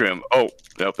the bedroom. Oh,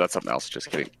 nope, that's something else. Just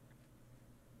kidding.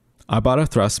 I bought a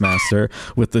Thrustmaster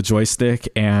with the joystick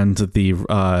and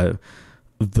the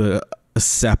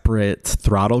separate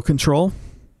throttle control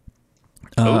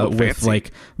with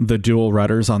like the dual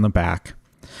rudders on the back.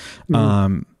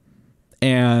 And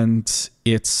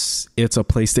it's a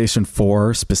PlayStation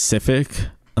 4 specific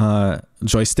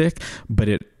joystick, but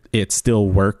it still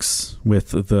works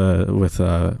with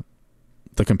the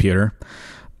computer.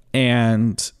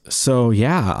 And so,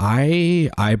 yeah,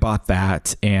 I bought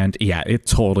that, and yeah, it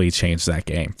totally changed that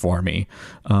game for me.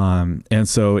 And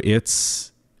so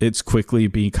it's quickly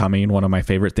becoming one of my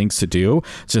favorite things to do.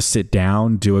 Just sit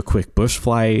down, do a quick bush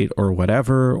flight or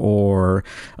whatever. Or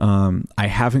I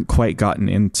haven't quite gotten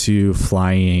into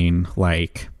flying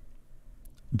like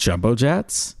jumbo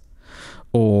jets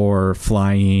or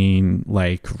flying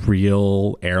like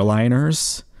real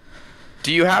airliners.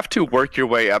 Do you have to work your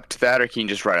way up to that, or can you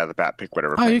just right out of the bat pick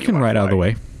whatever? Oh, you can right out of the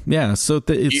way. Yeah. So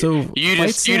you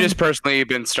just personally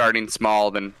been starting small,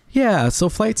 then. Yeah. So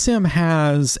Flight Sim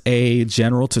has a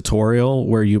general tutorial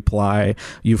where you fly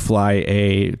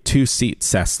a 2-seat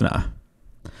Cessna.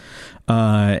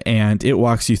 And it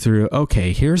walks you through,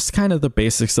 okay, here's kind of the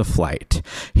basics of flight.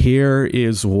 Here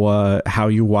is how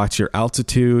you watch your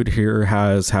altitude. Here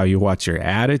has how you watch your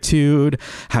attitude,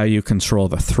 how you control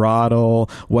the throttle,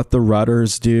 what the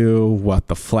rudders do, what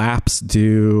the flaps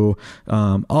do,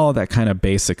 all that kind of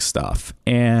basic stuff.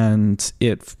 And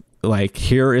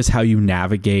here is how you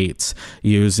navigate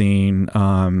using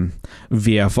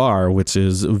VFR, which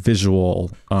is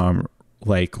visual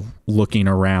like looking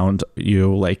around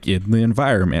you, like in the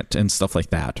environment and stuff like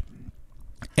that.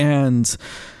 And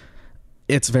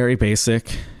it's very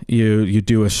basic. You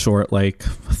do a short, like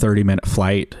 30-minute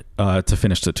flight to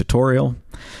finish the tutorial.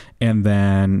 And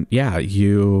then, yeah,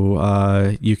 you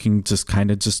can just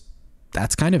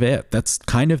that's kind of it. That's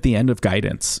kind of the end of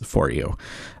guidance for you.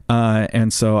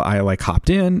 And so I like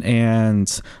hopped in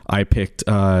and I picked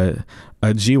a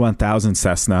G1000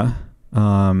 Cessna,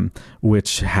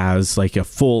 which has like a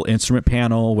full instrument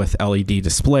panel with LED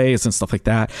displays and stuff like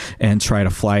that, and try to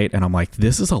flight. And I'm like,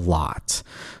 this is a lot.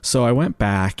 So I went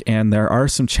back, and there are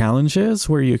some challenges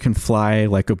where you can fly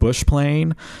like a bush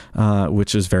plane,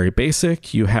 which is very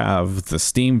basic. You have the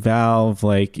steam valve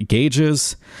like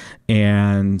gauges,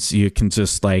 and you can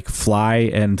just like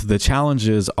fly. And the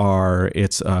challenges are,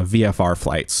 it's a VFR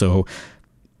flight. So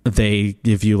they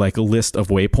give you like a list of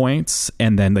waypoints,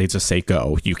 and then they just say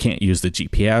go. You can't use the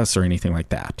GPS or anything like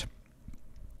that.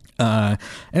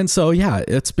 And so, yeah,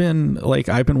 it's been like,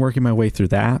 I've been working my way through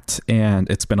that, and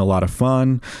it's been a lot of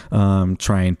fun,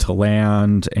 trying to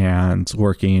land and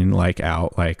working like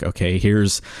out, like, okay, here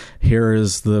is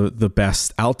the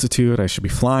best altitude I should be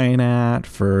flying at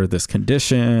for this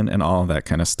condition and all of that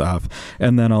kind of stuff.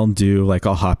 And then I'll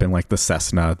hop in like the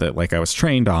Cessna that like I was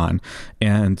trained on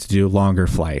and do longer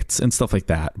flights and stuff like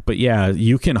that. But yeah,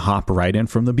 you can hop right in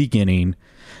from the beginning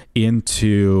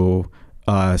into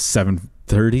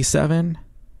 737.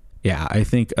 Yeah, I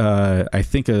think a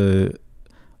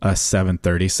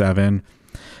 737,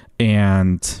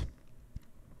 and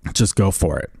just go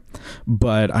for it.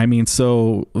 But I mean,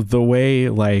 so the way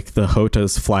like the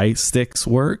Hota's fly sticks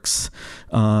works,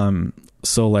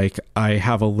 so like I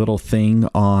have a little thing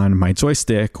on my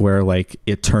joystick where like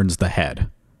it turns the head,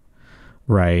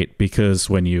 right? Because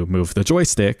when you move the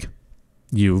joystick,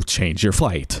 you change your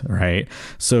flight, right?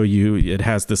 So it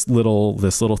has this little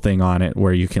thing on it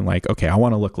where you can like, okay, I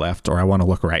want to look left, or I want to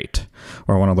look right,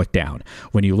 or I want to look down.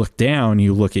 When you look down,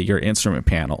 you look at your instrument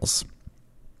panels.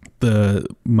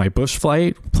 My bush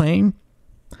flight plane,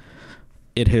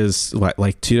 it has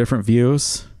like 2 different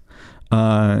views.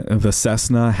 The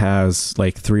Cessna has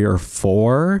like 3 or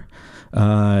 4.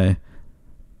 The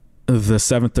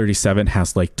 737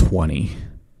 has like 20.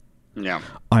 Yeah.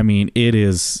 I mean,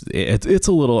 it's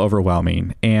a little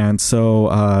overwhelming. And so,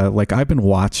 like, I've been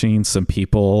watching some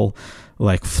people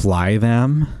like fly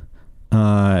them,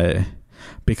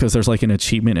 because there's like an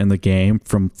achievement in the game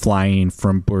from flying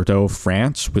from Bordeaux,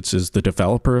 France, which is the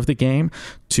developer of the game,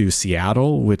 to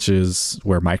Seattle, which is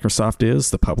where Microsoft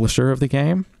is, the publisher of the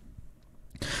game.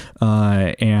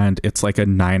 And it's like a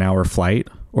 9-hour flight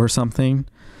or something.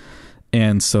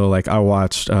 And so, like, I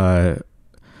watched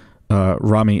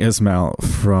Rami Ismail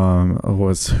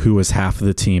who was half of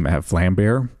the team at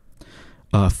Vlambeer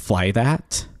fly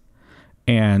that,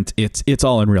 and it's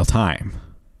all in real time,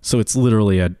 so it's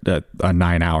literally a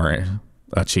 9-hour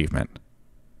achievement.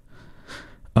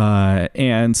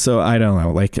 And so I don't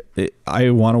know, like,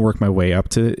 I want to work my way up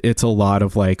to it's a lot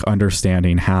of like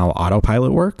understanding how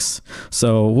autopilot works,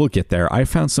 so we'll get there. I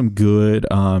found some good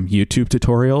YouTube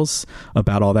tutorials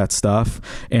about all that stuff,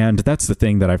 and that's the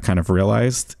thing that I've kind of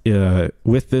realized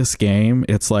with this game.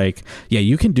 It's like, yeah,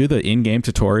 you can do the in-game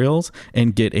tutorials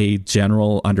and get a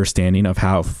general understanding of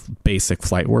how basic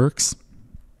flight works.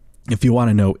 If you want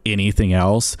to know anything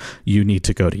else, you need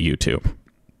to go to YouTube,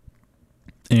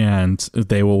 and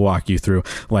they will walk you through.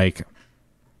 Like,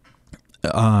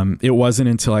 it wasn't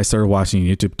until I started watching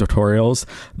YouTube tutorials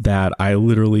that I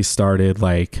literally started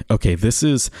like, okay, this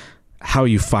is how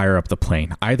you fire up the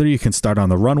plane. Either you can start on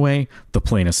the runway, the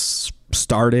plane is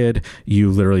started, you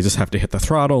literally just have to hit the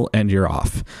throttle and you're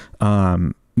off.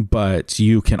 But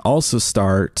you can also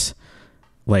start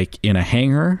like in a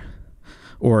hangar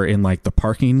or in like the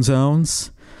parking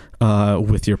zones,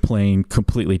 with your plane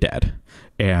completely dead.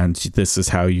 And this is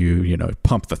how you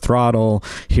pump the throttle.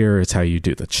 Here is how you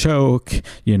do the choke.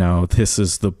 This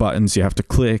is the buttons you have to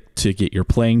click to get your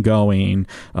plane going.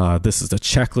 This is the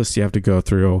checklist you have to go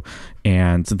through.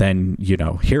 And then,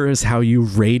 here is how you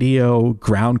radio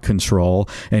ground control.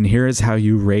 And here is how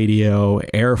you radio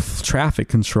air traffic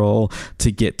control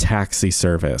to get taxi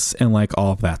service and like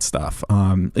all of that stuff.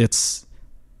 It's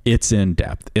in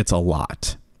depth. It's a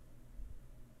lot.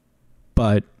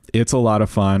 But it's a lot of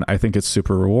fun. I think it's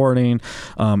super rewarding.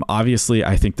 Obviously,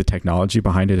 I think the technology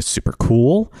behind it is super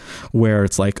cool, where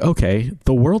it's like, okay,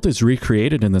 the world is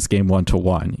recreated in this game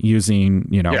 1-to-1 using,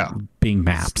 Bing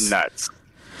Maps. It's nuts.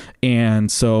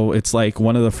 And so it's like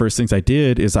one of the first things I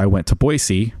did is I went to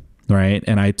Boise, right?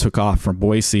 And I took off from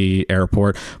Boise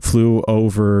Airport, flew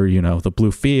over, the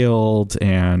Blue Field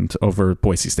and over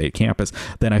Boise State campus.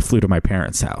 Then I flew to my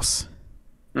parents' house.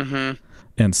 Mm-hmm.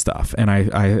 And stuff, and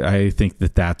I think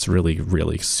that's really,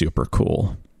 really super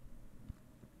cool.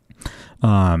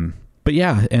 But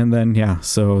yeah, and then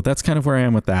so that's kind of where I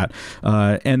am with that.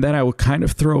 And then I would kind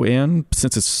of throw in,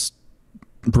 since it's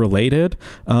related,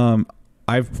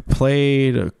 I've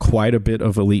played quite a bit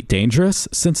of Elite Dangerous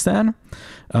since then,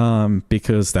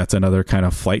 because that's another kind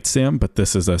of flight sim, but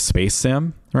this is a space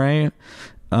sim, right?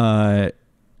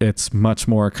 It's much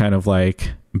more kind of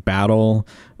like battle,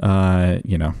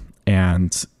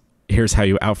 and here's how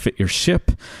you outfit your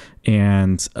ship.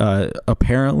 And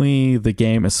apparently the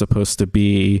game is supposed to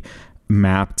be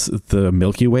mapped the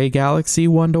Milky Way galaxy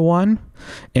 1-to-1.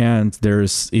 And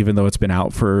there's, even though it's been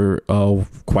out for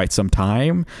quite some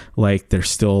time, like there's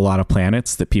still a lot of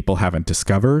planets that people haven't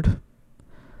discovered,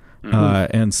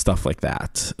 and stuff like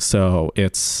that. So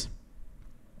it's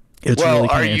well, really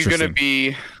are you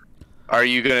interesting. Are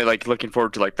you gonna like looking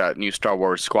forward to like that new Star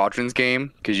Wars Squadrons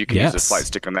game? Because you can use the flight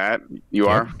stick on that. You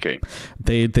are? Okay.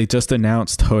 They just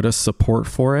announced HOTAS support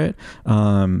for it,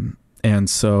 and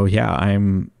so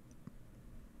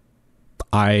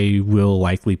I will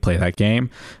likely play that game,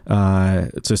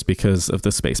 just because of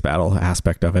the space battle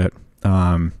aspect of it.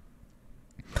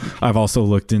 I've also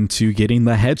looked into getting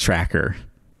the head tracker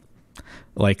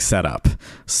like set up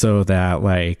so that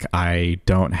like I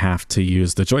don't have to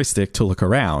use the joystick to look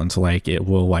around. Like it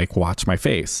will like watch my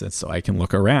face, and so I can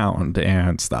look around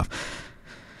and stuff.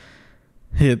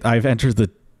 I've entered the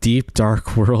deep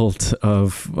dark world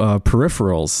of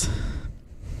peripherals.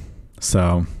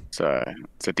 So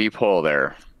it's a deep hole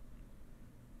there.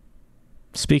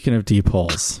 Speaking of deep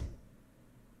holes,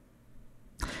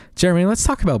 Jeremy, let's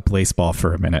talk about Blaseball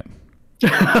for a minute.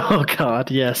 Oh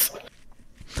God, yes.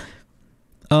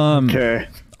 Okay.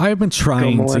 I've been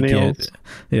trying to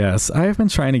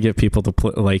get people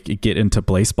to get into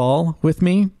Blaseball with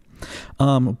me.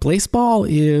 Blaseball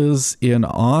is an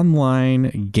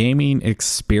online gaming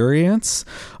experience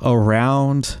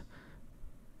around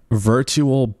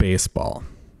virtual baseball.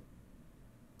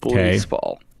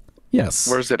 Blaseball. Yes.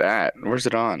 Where's it at? Where's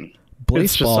it on?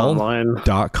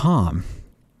 Blaseball.com.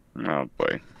 Oh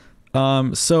boy.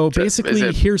 So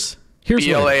basically, here's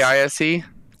BLAISE.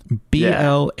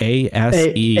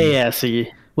 BLASE. ASE.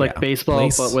 Like Yeah. baseball,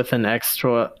 but with an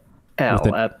extra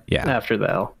L after the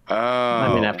L. Oh.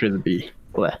 I mean, after the B.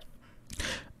 Blech.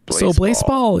 So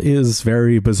baseball is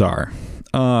very bizarre.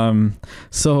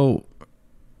 So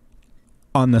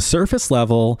on the surface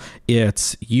level,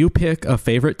 it's you pick a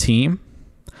favorite team.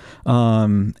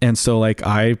 And so like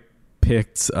I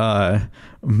picked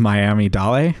Miami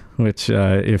Dale, which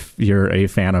if you're a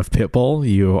fan of Pitbull,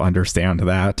 you understand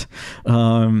that.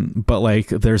 But like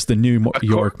there's the New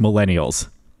York Millennials.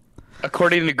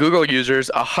 According to Google users,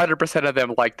 100% of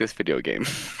them like this video game.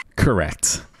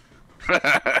 Correct.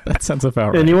 That sounds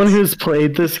about right. Anyone who's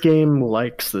played this game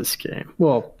likes this game.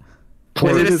 Well,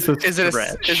 is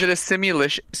it a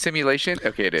simulation?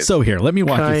 Okay, it is. So here, let me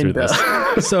walk you through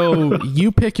this. So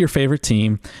you pick your favorite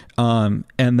team, and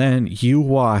then you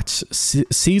watch.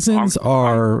 Seasons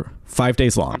are 5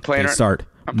 days long. I'm playing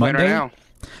right now.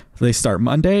 They start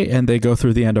Monday and they go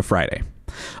through the end of Friday.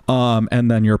 And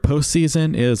then your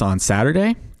postseason is on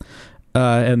Saturday.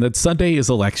 And then Sunday is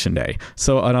election day.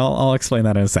 So, and I'll explain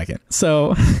that in a second.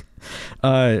 So,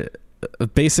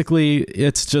 basically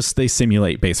it's just, they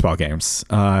simulate baseball games.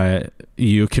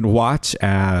 You can watch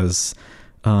as,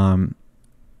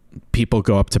 people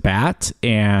go up to bat,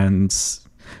 and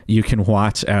you can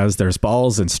watch as there's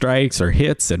balls and strikes or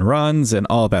hits and runs and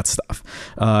all that stuff.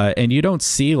 And you don't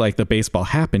see like the baseball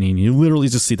happening. You literally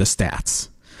just see the stats.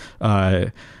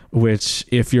 Which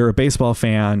if you're a baseball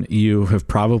fan, you have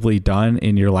probably done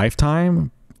in your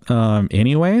lifetime,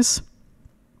 anyways.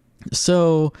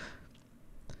 So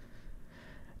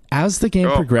as the game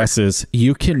progresses,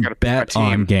 you can bet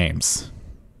on games,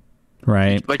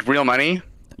 right? Like real money?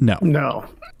 No.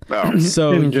 Oh.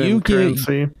 So you get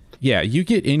currency. You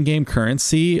get in-game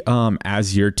currency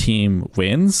as your team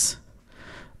wins.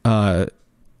 So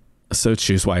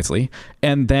choose wisely,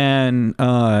 and then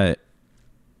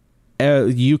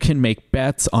you can make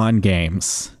bets on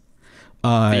games.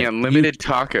 The unlimited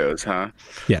tacos, huh?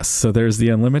 Yes. So there's the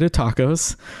unlimited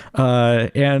tacos,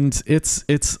 and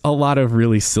it's a lot of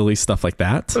really silly stuff like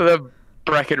that. So the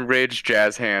Breckenridge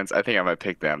Jazz Hands. I think I might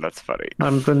pick them. That's funny.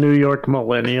 I'm the New York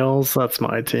Millennials. That's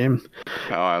my team.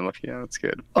 Oh, I'm looking. Yeah, that's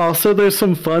good. Also, there's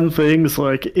some fun things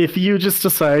like if you just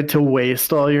decide to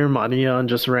waste all your money on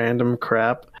just random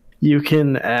crap, you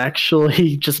can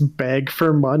actually just beg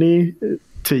for money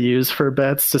to use for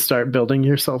bets to start building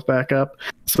yourself back up.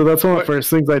 So that's one of the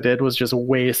first things I did, was just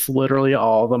waste literally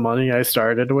all the money I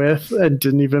started with and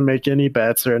didn't even make any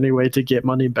bets or any way to get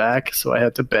money back. So I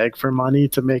had to beg for money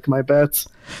to make my bets.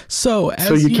 So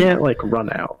you can't like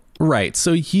run out. Right.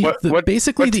 So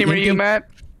basically what team are you, Matt?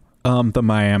 The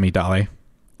Miami Dale.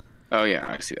 Oh yeah,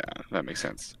 I see that. That makes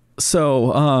sense.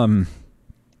 So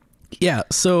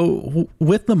so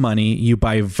with the money you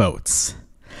buy votes.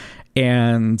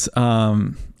 And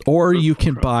or you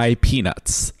can buy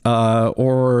peanuts,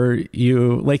 or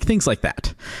you like things like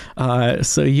that.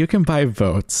 So you can buy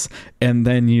votes, and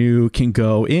then you can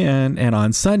go in, and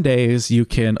on Sundays you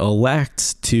can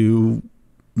elect to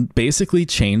basically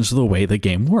change the way the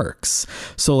game works.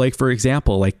 So like, for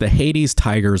example, like the Hades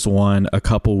Tigers won a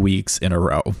couple weeks in a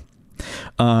row.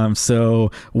 So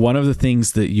one of the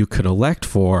things that you could elect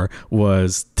for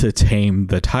was to tame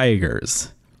the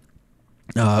tigers.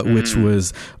 Which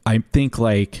was, I think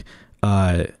like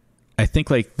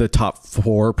the top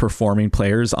 4 performing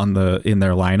players in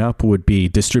their lineup would be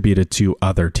distributed to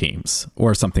other teams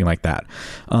or something like that.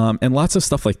 And lots of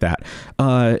stuff like that.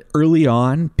 Early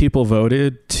on, people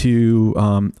voted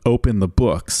to open the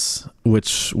books,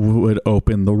 which would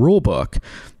open the rule book.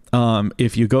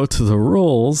 If you go to the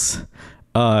rules,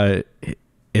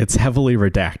 it's heavily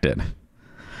redacted.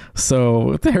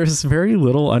 So there's very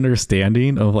little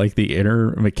understanding of like the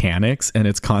inner mechanics, and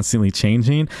it's constantly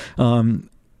changing.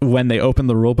 When they opened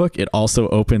the rulebook, it also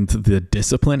opened the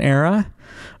discipline era.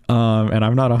 And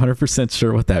I'm not 100%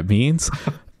 sure what that means.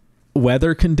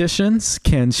 Weather conditions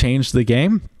can change the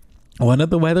game. One of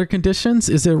the weather conditions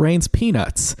is it rains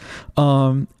peanuts.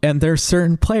 And there's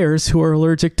certain players who are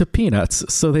allergic to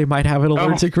peanuts, so they might have an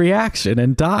allergic reaction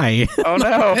and die. Oh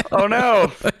no. Oh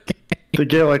no. To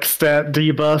get like stat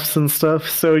debuffs and stuff.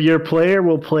 So your player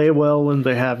will play well when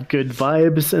they have good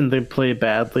vibes, and they play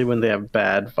badly when they have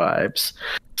bad vibes.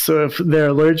 So if they're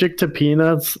allergic to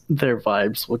peanuts, their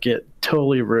vibes will get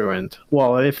totally ruined.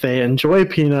 While if they enjoy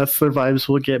peanuts, their vibes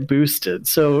will get boosted.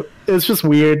 So it's just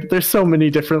weird. There's so many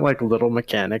different like little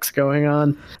mechanics going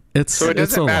on. So it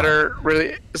doesn't matter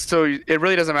really. So it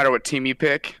really doesn't matter what team you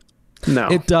pick. No,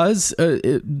 it does.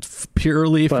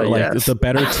 Purely for the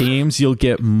better teams, you'll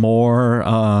get more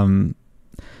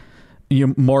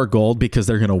more gold because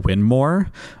they're going to win more.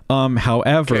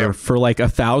 However, for like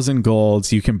 1,000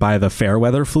 golds, you can buy the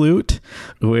Fairweather flute,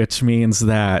 which means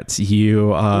that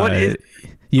you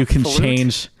can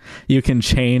change your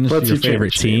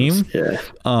favorite team.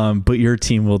 But your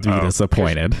team will be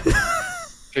disappointed.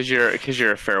 Because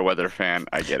you're a Fairweather fan,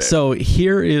 I get it. So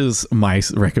here is my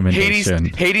recommendation.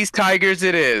 Hades Tigers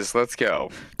it is. Let's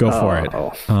go. Go for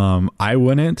it. I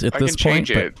wouldn't at this point.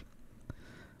 Change it.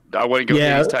 I wouldn't go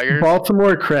Hades Tigers.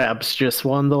 Baltimore Crabs just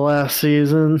won the last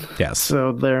season. Yes.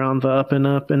 So they're on the up and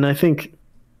up. And I think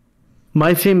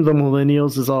my team, the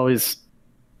Millennials, is always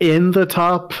in the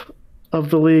top of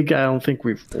the league. I don't think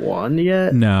we've won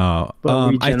yet. No.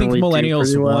 I think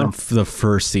Millennials won the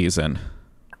first season.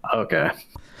 Okay.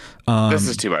 This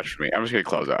is too much for me. I'm just going to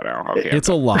close out now. Okay. It's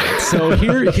a lot. So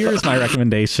here's my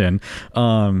recommendation.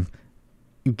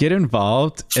 Get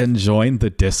involved and join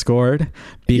the Discord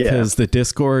because the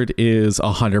Discord is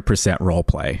 100% role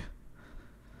play.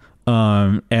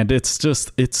 And it's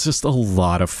just a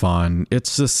lot of fun.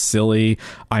 It's just silly.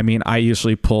 I mean, I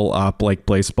usually pull up like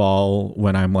Blaseball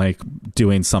when I'm like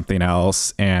doing something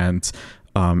else and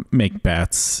make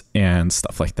bets and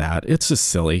stuff like that. It's just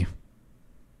silly.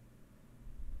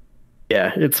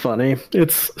 Yeah, it's funny.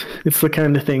 It's the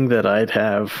kind of thing that I'd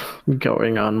have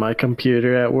going on my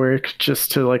computer at work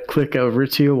just to like click over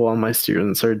to while my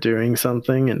students are doing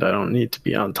something and I don't need to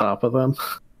be on top of them.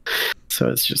 So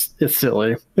it's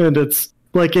silly. And it's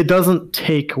like it doesn't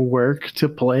take work to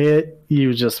play it.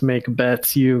 You just make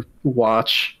bets, you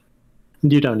watch.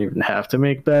 You don't even have to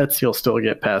make bets. You'll still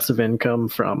get passive income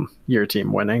from your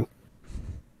team winning.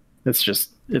 It's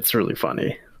really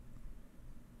funny.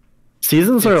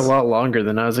 Seasons are a lot longer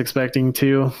than I was expecting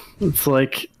to. It's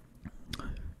like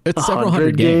it's several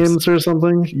hundred games or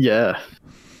something. Yeah.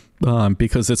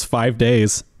 Because it's 5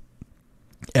 days.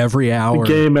 Every hour. A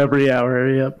game every hour,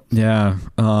 yep. Yeah.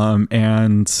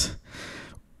 And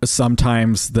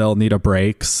sometimes they'll need a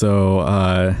break.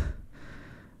 So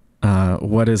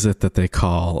what is it that they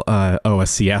call? A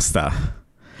siesta.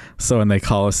 So when they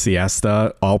call a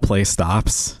siesta, all play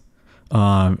stops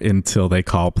until they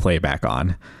call play back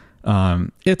on.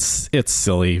 It's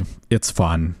silly. It's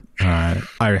fun. I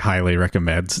highly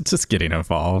recommend just getting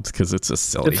involved because it's just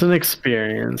silly. It's an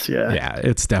experience. Yeah,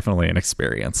 it's definitely an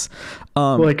experience.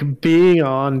 Like being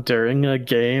on during a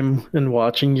game and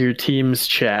watching your team's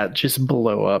chat just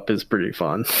blow up is pretty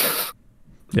fun.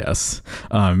 Yes.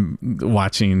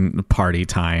 Watching party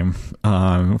time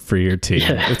for your team.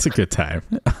 Yeah. It's a good time.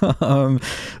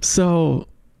 So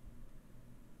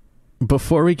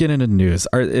before we get into news,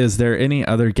 is there any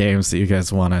other games that you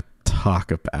guys want to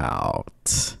talk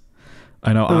about?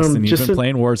 I know, Austin, you've been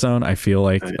playing Warzone. I feel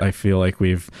like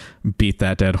we've beat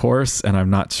that dead horse, and I'm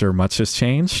not sure much has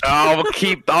changed. I'll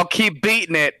keep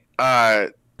beating it.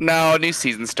 No, new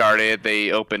season started.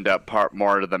 They opened up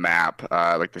more to the map.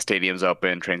 Like the stadium's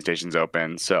open, train station's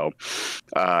open. So,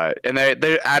 and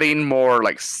they're adding more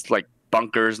like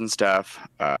bunkers and stuff.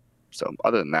 So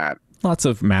other than that. Lots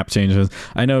of map changes.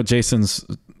 I know Jason's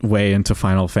way into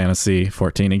Final Fantasy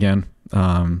 14 again,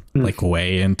 like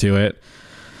way into it.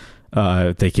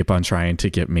 They keep on trying to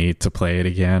get me to play it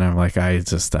again. I'm like, I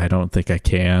don't think I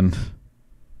can.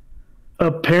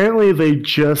 Apparently, they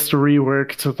just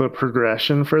reworked the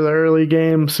progression for the early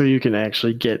game, so you can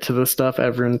actually get to the stuff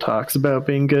everyone talks about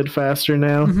being good faster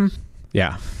now. Mm-hmm.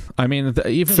 Yeah. I mean,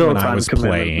 even when I was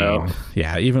playing,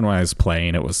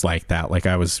 it was like that. Like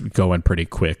I was going pretty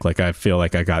quick. Like I feel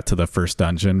like I got to the first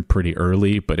dungeon pretty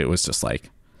early, but it was just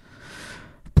like,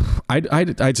 I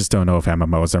just don't know if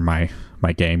MMOs are my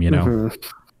game, you know? Mm-hmm.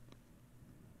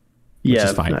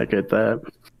 Yeah, I get that.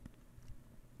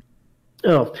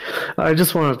 Oh, I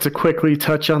just wanted to quickly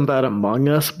touch on that Among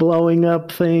Us blowing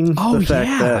up thing. Oh, the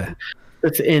fact that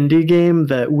it's an indie game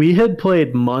that we had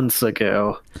played months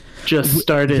ago just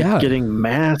started getting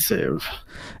massive.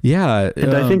 Yeah.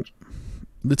 And I think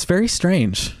it's very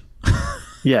strange.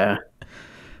 Yeah.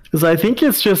 Because I think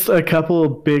it's just a couple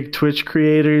of big Twitch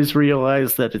creators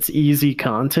realize that it's easy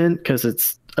content because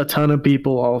it's a ton of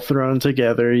people all thrown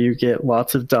together. You get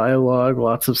lots of dialogue,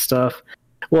 lots of stuff.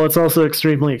 Well, it's also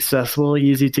extremely accessible,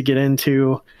 easy to get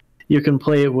into. You can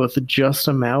play it with just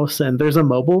a mouse, and there's a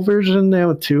mobile version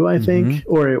now too, I think,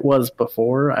 or it was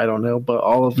before. I don't know, but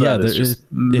all of that is just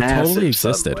massive. It totally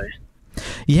existed. Suddenly.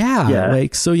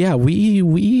 Yeah.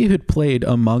 We had played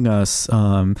Among Us.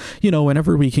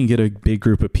 Whenever we can get a big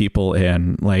group of people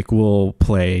in, like we'll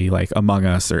play like Among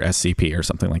Us or SCP or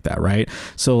something like that, right?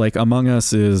 So like Among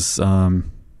Us is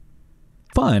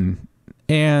fun,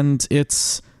 and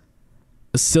it's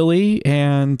silly,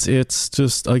 and it's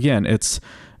just, again, it's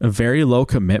a very low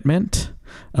commitment.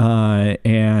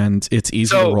 and it's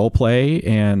easy to role play.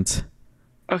 And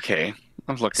okay,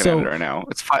 I'm looking at it right now.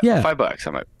 It's $5.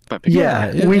 I might pick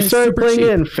we started playing it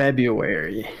in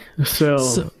February.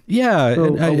 So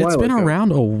it's been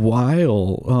around a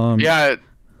while.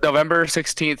 November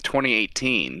 16th,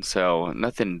 2018. So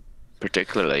nothing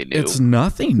particularly new. It's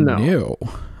nothing new.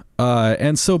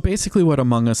 And so basically what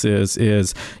Among Us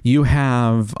is you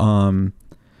have an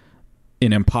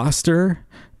imposter,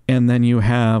 and then you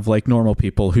have like normal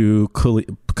people who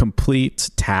complete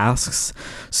tasks.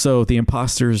 So the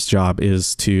imposter's job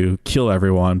is to kill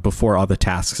everyone before all the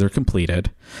tasks are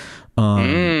completed,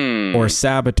 or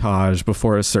sabotage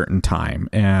before a certain time.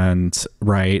 And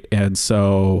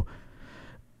so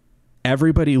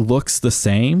everybody looks the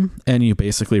same, and you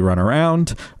basically run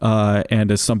around,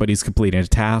 and as somebody's completing a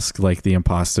task, like the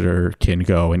imposter can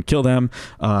go and kill them,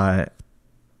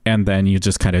 and then you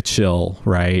just kind of chill,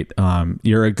 right?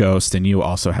 You're a ghost, and you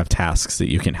also have tasks that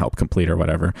you can help complete or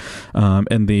whatever.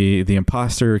 And the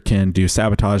imposter can do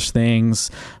sabotage things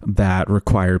that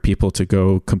require people to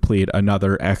go complete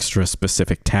another extra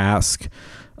specific task,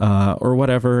 or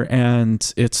whatever.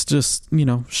 And it's just,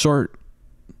 short,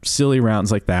 silly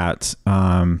rounds like that.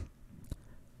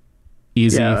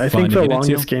 Easy. I think the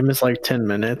longest game is like 10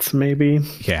 minutes, maybe.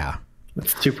 Yeah,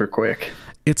 it's super quick.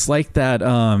 It's like that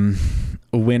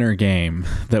winter game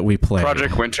that we played,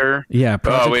 Project Winter. Yeah,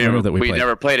 Winter that we played. We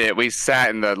never played it. We sat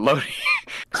in the loading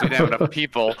because we didn't have enough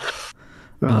people.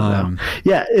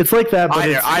 Yeah, it's like that, but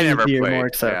I never easier, played. more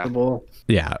acceptable.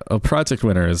 Yeah, Project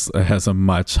Winter has a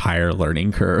much higher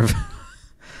learning curve.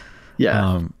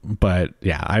 Yeah. But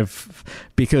yeah,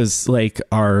 because like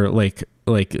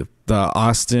the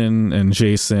Austin and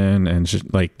Jason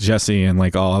and like Jesse and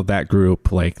like all of that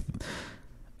group, like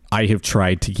I have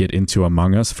tried to get into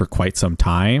Among Us for quite some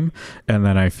time, and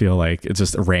then I feel like it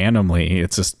just randomly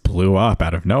blew up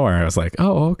out of nowhere. I was like,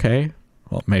 oh, okay,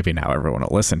 well, maybe now everyone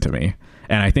will listen to me.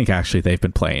 And I think actually they've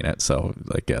been playing it, so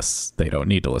I guess they don't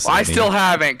need to listen to me. I still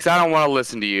haven't, because I don't want to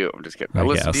listen to you. I'm just kidding. I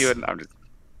listen to you, and I'm just...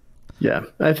 Yeah,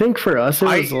 I think for us it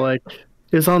was like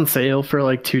it's on sale for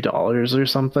like $2 or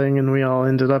something, and we all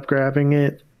ended up grabbing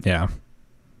it. Yeah.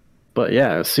 But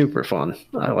yeah, it was super fun.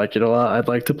 I like it a lot. I'd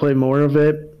like to play more of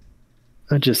it.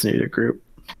 I just need a group.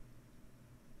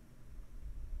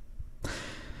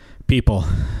 People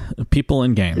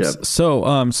in games. Yep. So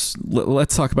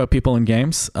let's talk about people in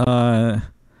games. There's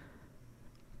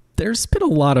been a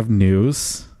lot of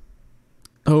news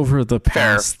over the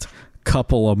past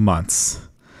couple of months.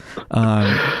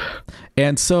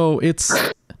 And so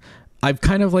I've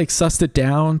kind of like sussed it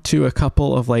down to a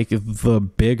couple of like the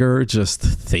bigger just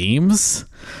themes.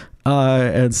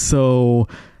 And so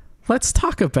let's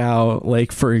talk about,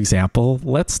 like, for example,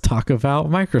 let's talk about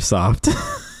Microsoft.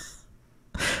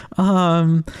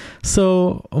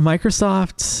 So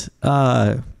Microsoft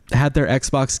had their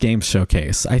Xbox Games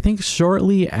Showcase, I think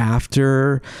shortly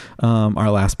after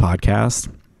our last podcast.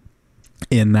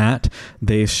 In that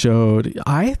they showed,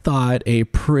 I thought, a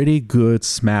pretty good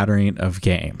smattering of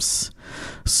games.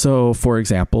 So, for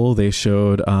example, they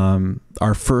showed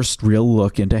our first real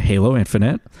look into Halo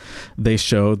Infinite. They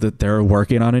showed that they're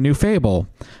working on a new Fable,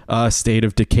 State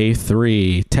of Decay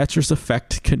 3, Tetris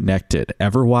Effect Connected,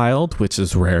 Everwild, which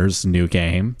is Rare's new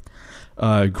game,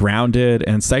 Grounded,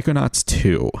 and Psychonauts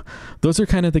 2. Those are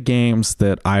kind of the games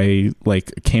that I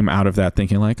like came out of that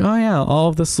thinking like, oh yeah, all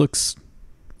of this looks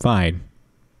fine.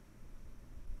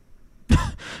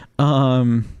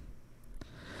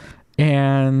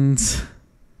 And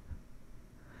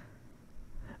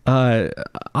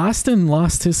Austin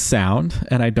lost his sound,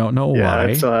 and I don't know why. Yeah,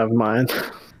 I still have mine.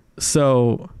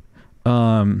 So,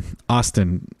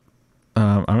 Austin,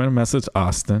 I'm gonna message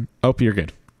Austin. Oh, you're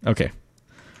good. Okay.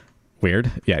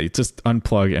 Weird. Yeah, you just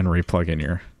unplug and replug in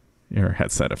your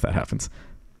headset if that happens.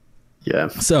 Yeah.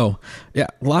 So, yeah,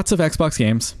 lots of Xbox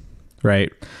games,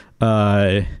 right?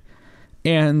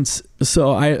 And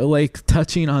so I like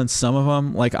touching on some of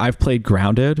them. Like I've played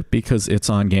Grounded because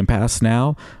it's on Game Pass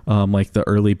now, like the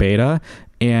early beta,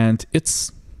 and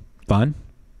it's fun.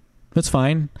 It's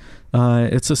fine.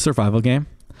 It's a survival game.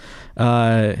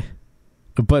 But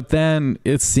then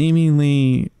it's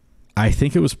seemingly, I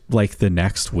think it was like the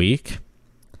next week,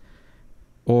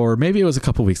 or maybe it was a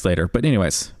couple weeks later. But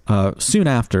anyways, soon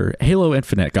after, Halo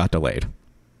Infinite got delayed.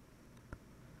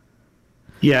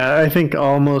 Yeah, I think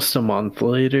almost a month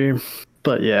later.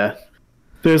 But yeah,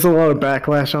 there's a lot of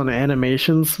backlash on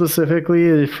animation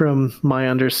specifically. From my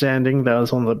understanding, that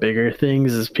was one of the bigger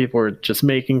things, is people were just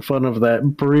making fun of that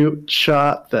brute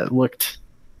shot that looked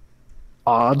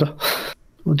odd.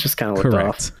 It just kind of looked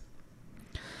off.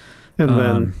 And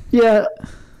then, yeah.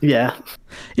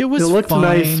 It looked fine.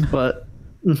 nice, but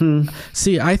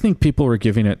See, I think people were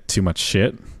giving it too much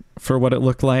shit for what it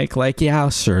looked like. Like, yeah,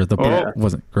 sure, the boat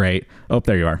wasn't great. Oh,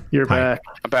 there you are. You're Hi. back.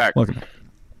 I'm back.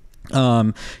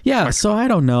 Welcome. Yeah, so I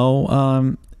don't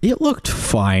know. It looked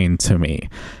fine to me.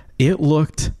 It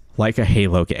looked like a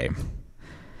Halo game.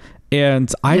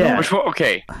 And I don't... Which one?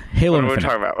 Okay. Halo What are we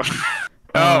Infinite. talking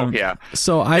about? Yeah.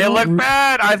 So I It don't looked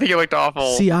bad. I think it looked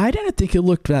awful. See, I didn't think it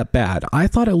looked that bad. I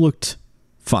thought it looked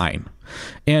fine.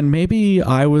 And maybe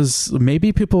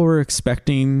people were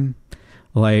expecting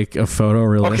like a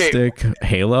photorealistic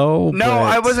Halo. No, but...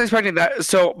 I wasn't expecting that.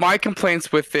 So my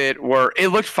complaints with it were it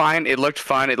looked fine, it looked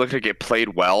fun, it looked like it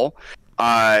played well.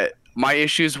 My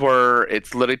issues were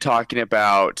it's literally talking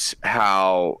about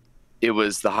how it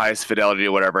was the highest fidelity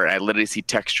or whatever, and I literally see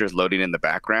textures loading in the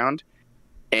background,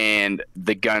 and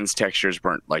the gun's textures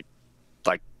weren't like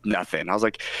nothing. I was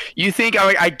like, you think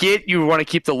I get you want to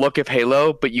keep the look of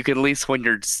Halo, but you can at least when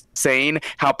you're saying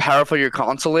how powerful your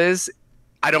console is,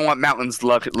 I don't want mountains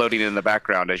loading in the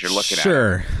background as you're looking at it.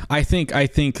 Sure. I think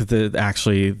that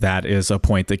actually that is a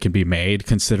point that can be made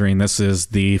considering this is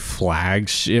the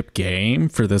flagship game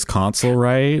for this console,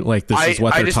 right? Like this is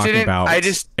what they're talking about. I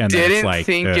just didn't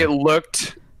think it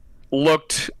looked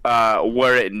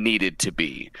where it needed to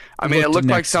be. I mean, it looked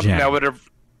like something that would have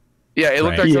it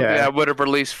looked like something that would have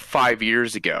released 5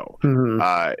 years ago.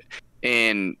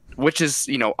 And which is,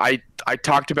 I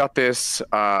talked about this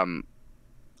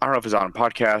I don't know if it's on a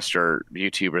podcast or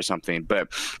YouTube or something,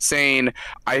 but saying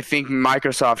I think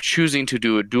Microsoft choosing to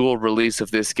do a dual release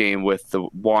of this game with the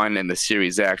One and the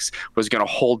Series X was going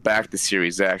to hold back the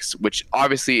Series X, which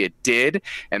obviously it did,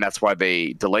 and that's why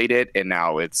they delayed it, and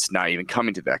now it's not even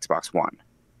coming to the Xbox One.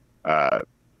 I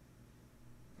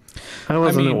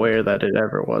wasn't aware that it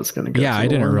ever was going to go. Yeah, to I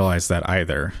didn't one. realize that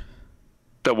either.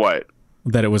 The what?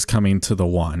 That it was coming to the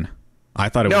One. I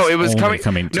thought it was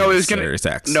coming to the Series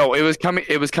X. No, it was coming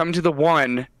to the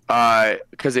One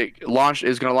because it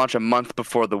was going to launch a month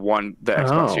before the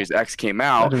Xbox Series X came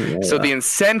out. So the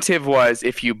incentive was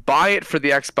if you buy it for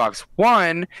the Xbox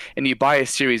One and you buy a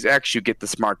Series X, you get the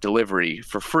smart delivery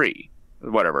for free,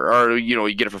 whatever, or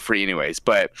you get it for free anyways.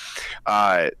 But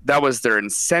that was their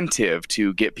incentive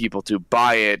to get people to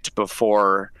buy it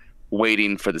before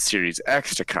waiting for the Series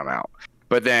X to come out.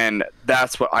 But then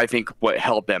that's what I think what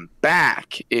held them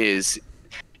back is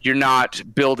you're not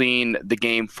building the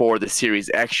game for the Series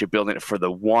X, you're building it for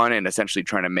the One and essentially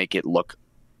trying to make it look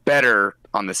better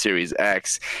on the Series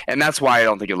X. And that's why I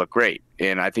don't think it looked great.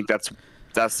 And I think that's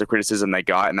the criticism they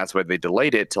got, and that's why they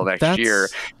delayed it till next year.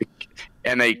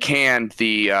 And they canned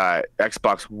the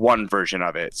Xbox One version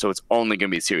of it, so it's only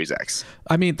going to be Series X.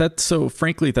 I mean,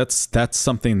 frankly, that's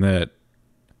something that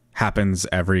happens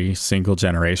every single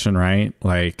generation, right?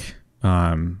 Like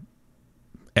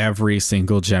every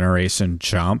single generation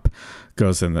jump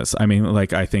goes in this. I mean,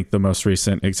 like I think the most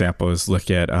recent example is look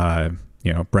at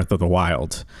Breath of the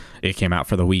Wild. It came out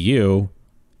for the Wii U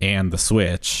and the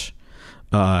Switch,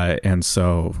 and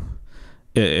so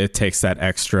it takes that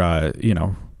extra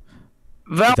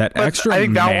extra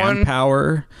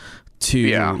manpower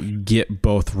to get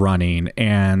both running.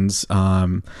 And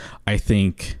I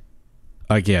think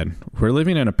again, we're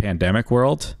living in a pandemic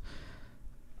world,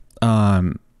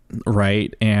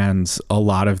 right? And a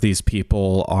lot of these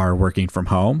people are working from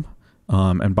home.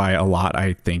 And by a lot,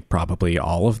 I think probably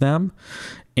all of them.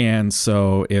 And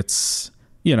so it's,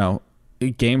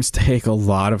 games take a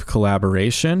lot of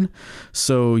collaboration.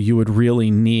 So you would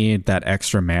really need that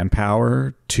extra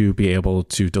manpower to be able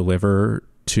to deliver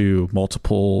to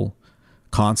multiple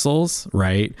consoles,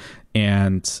 right?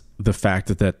 And the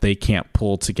fact that they can't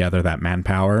pull together that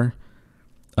manpower,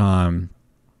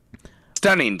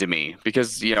 stunning to me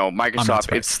because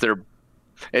Microsoft,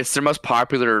 it's their most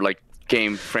popular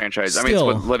game franchise. I mean, it's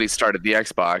what literally started the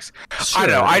Xbox. Sure. I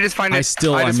don't know. I just find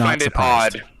it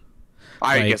odd.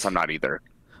 I guess I'm not either.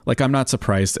 I'm not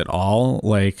surprised at all.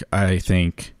 I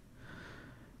think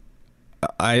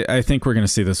we're going to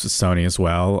see this with Sony as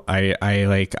well.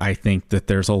 I think that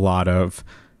there's a lot of,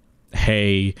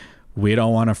 hey, we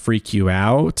don't want to freak you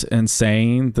out and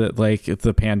saying that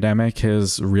the pandemic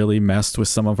has really messed with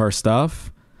some of our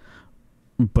stuff,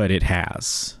 but it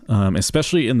has,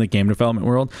 especially in the game development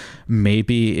world.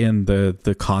 Maybe in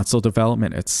the console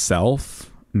development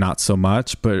itself, not so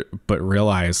much, but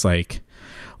realize like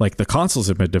the consoles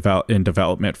have been in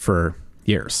development for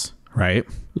years, right?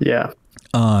 Yeah.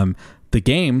 The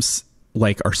games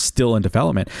are still in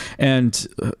development, and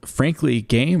frankly,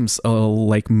 games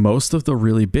like most of the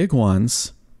really big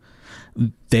ones,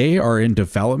 they are in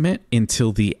development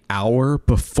until the hour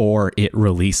before it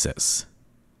releases.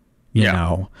 You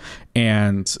know,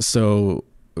 and so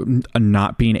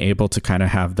not being able to kind of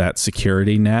have that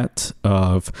security net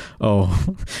of,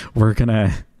 oh,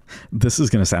 this is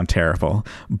going to sound terrible,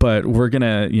 but we're going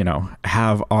to,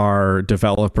 have our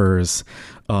developers,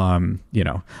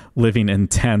 living in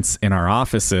tents in our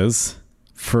offices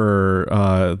for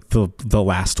the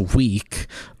last week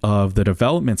of the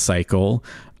development cycle.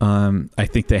 I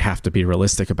think they have to be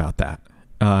realistic about that.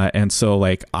 And so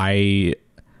like, I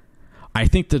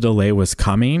think the delay was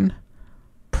coming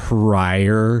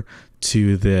prior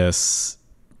to this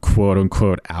quote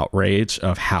unquote outrage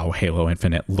of how Halo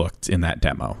Infinite looked in that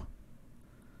demo.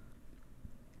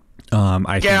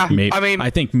 I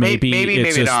think maybe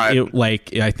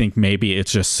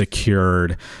it's just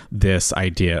secured this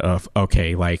idea of,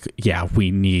 okay, like, yeah,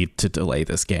 we need to delay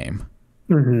this game.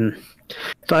 Mm-hmm.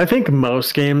 So I think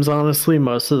most games, honestly,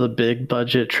 most of the big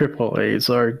budget AAAs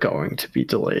are going to be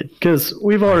delayed, because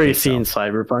we've already seen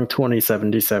Cyberpunk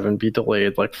 2077 be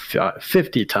delayed like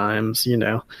 50 times,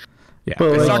 Yeah,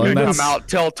 but it's not going to come out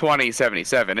till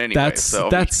 2077 anyway.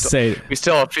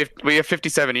 We have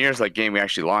 57 years like game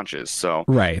actually launches. So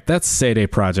right, that's Sayday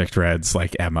Projekt Red's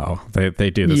like MO.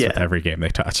 They do this with every game they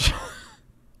touch.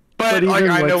 But like,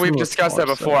 I know we've discussed that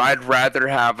before. I'd rather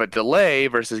have a delay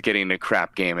versus getting a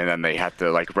crap game and then they have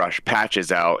to like rush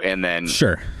patches out and then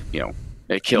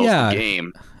it kills the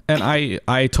game. And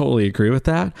I totally agree with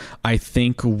that. I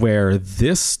think where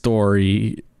this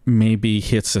story maybe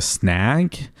hits a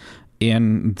snag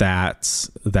in that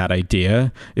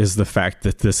idea is the fact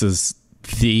that this is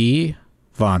the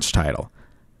launch title,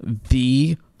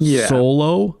 the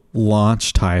solo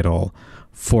launch title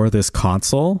for this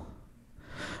console.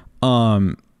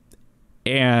 And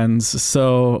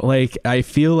so like, I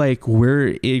feel like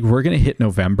we're going to hit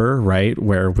November, right?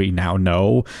 Where we now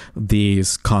know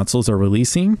these consoles are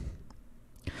releasing,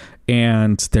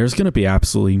 and there's going to be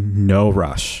absolutely no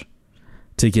rush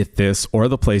to get this or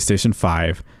the PlayStation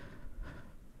 5,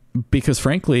 because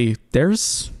frankly,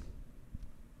 there's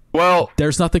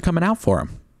nothing coming out for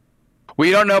them. We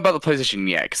don't know about the PlayStation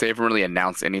yet because they haven't really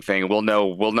announced anything. We'll know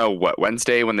what,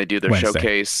 Wednesday when they do their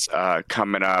showcase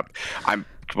coming up. I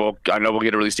know we'll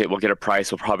get a release date. We'll get a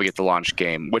price. We'll probably get the launch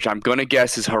game, which I'm going to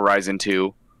guess is Horizon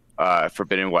 2,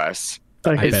 Forbidden West.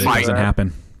 I bet it doesn't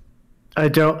happen.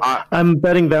 I'm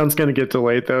betting that one's going to get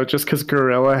delayed though, just because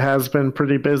Guerrilla has been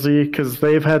pretty busy, because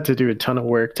they've had to do a ton of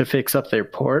work to fix up their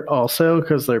port also,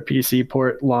 because their PC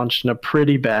port launched in a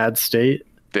pretty bad state.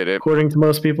 Did it? According to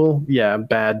most people, yeah,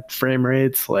 bad frame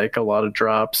rates, like a lot of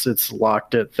drops. It's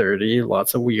locked at 30.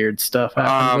 Lots of weird stuff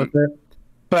happens with it.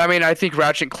 But I mean, I think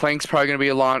Ratchet & Clank's probably going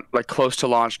to be close to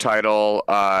launch title.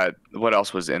 What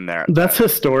else was in there? That's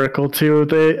historical too.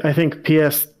 I think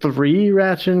PS3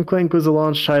 Ratchet & Clank was a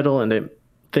launch title, and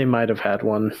they might have had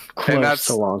one close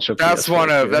to launch. That's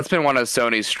been one of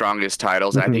Sony's strongest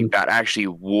titles. Mm-hmm. And I think that actually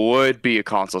would be a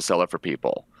console seller for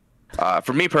people.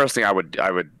 For me personally, I would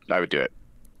do it.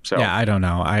 So yeah, I don't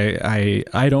know.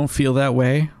 I don't feel that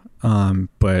way.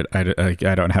 But I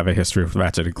don't have a history with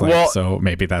Ratchet & Clank, so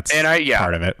maybe that's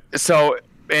part of it. So,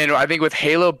 and I think with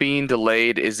Halo being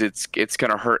delayed, it's going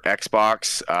to hurt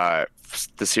Xbox,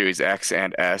 the Series X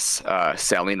and S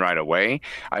selling right away.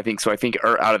 I think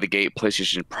out of the gate,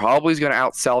 PlayStation probably is going to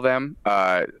outsell them.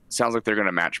 Sounds like they're going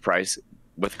to match price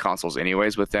with consoles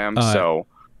anyways with them.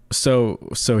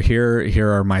 So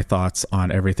here are my thoughts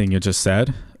on everything you just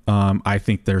said. I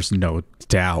think there's no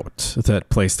doubt that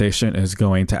PlayStation is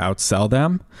going to outsell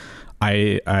them.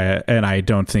 I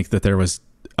don't think that there was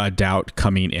a doubt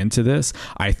coming into this.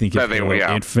 I think if Halo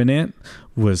Infinite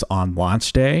was on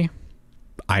launch day,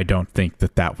 I don't think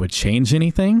that would change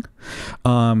anything.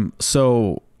 And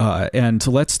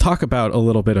let's talk about a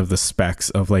little bit of the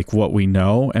specs of like what we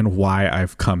know and why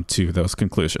I've come to those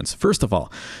conclusions. First of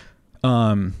all,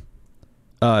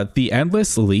 the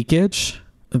endless leakage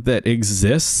that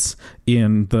exists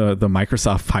in the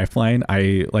Microsoft pipeline,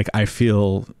 I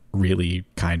feel really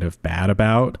kind of bad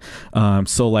about.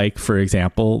 So like, for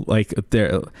example, like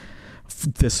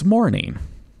this morning,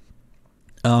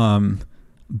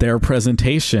 their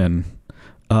presentation,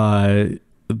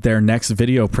 their next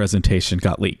video presentation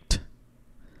got leaked.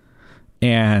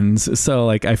 And so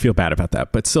like, I feel bad about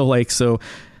that. But so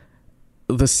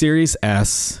the Series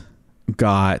S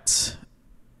got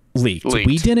leaked.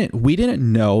 We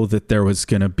didn't know that there was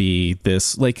going to be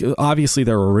this, like, obviously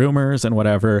there were rumors and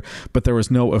whatever, but there was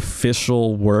no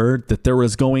official word that there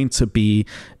was going to be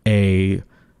a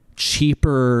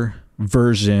cheaper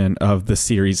version of the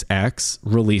Series X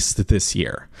released this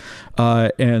year.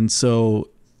 And so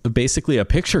basically a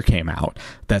picture came out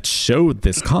that showed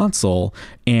this console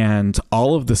and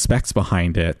all of the specs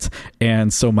behind it.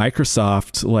 And so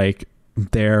Microsoft like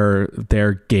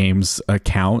their games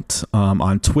account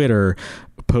on Twitter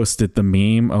posted the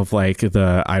meme of like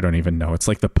the, I don't even know, it's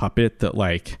like the puppet that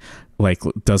like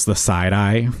does the side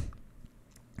eye,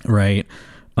 right?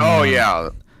 Oh yeah.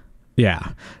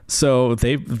 Yeah. So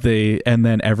they and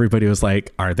then everybody was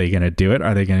like, are they gonna do it?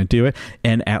 Are they gonna do it?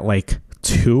 And at like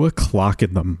 2:00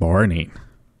 in the morning,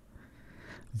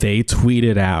 they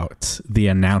tweeted out the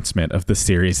announcement of the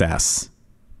Series S.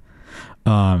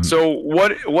 So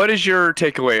what is your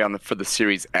takeaway for the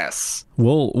Series S?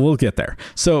 We'll get there.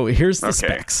 So here's the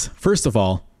specs. First of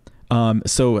all,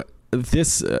 so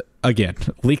this again,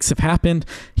 leaks have happened.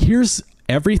 Here's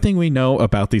everything we know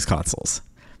about these consoles.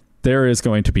 There is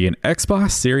going to be an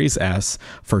Xbox Series S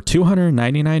for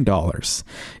 $299.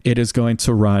 It is going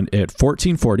to run at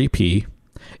 1440p.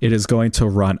 It is going to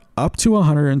run up to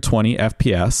 120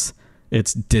 FPS.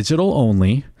 It's digital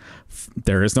only.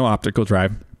 There is no optical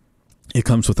drive. It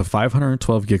comes with a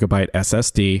 512 gigabyte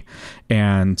SSD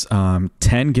and 10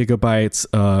 gigabytes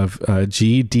of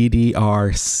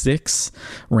GDDR6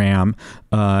 RAM.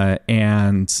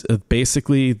 And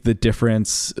basically the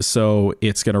difference, so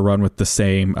it's going to run with the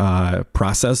same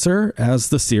processor as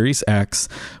the Series X,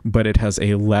 but it has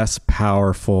a less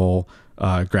powerful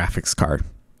graphics card.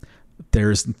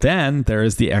 There is the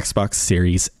Xbox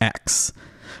Series X.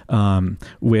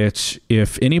 Which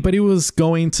if anybody was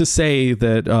going to say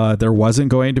that there wasn't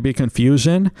going to be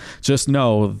confusion, just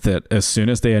know that as soon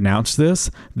as they announced this,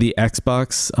 the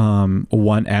Xbox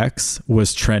One X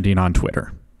was trending on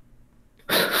Twitter.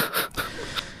 The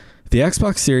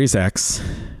Xbox Series X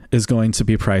is going to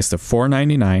be priced at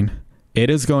 $499. It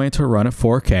is going to run at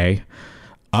 4K,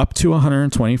 up to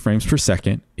 120 frames per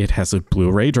second. It has a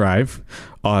Blu-ray drive,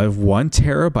 1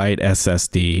 terabyte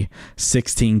SSD,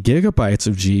 16 gigabytes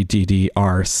of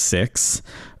GDDR6,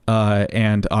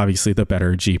 and obviously the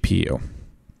better GPU.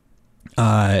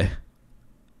 The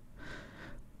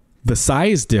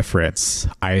size difference,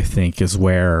 I think, is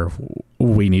where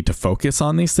we need to focus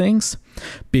on these things,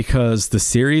 because the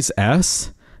Series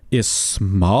S is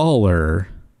smaller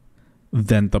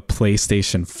than the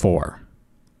PlayStation 4.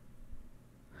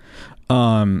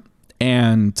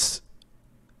 And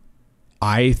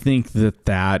I think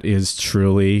that is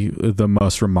truly the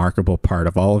most remarkable part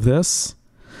of all of this,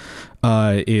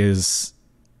 is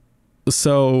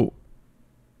so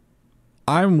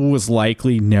I was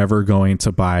likely never going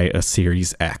to buy a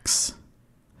Series X.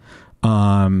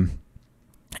 And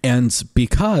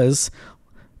because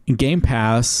Game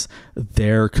Pass,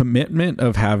 their commitment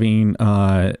of having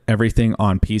everything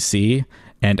on PC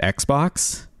and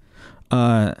Xbox,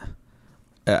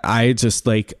 I just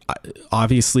like,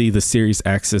 obviously the Series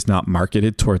X is not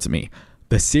marketed towards me.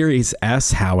 The Series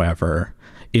S, however,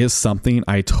 is something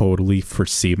I totally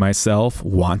foresee myself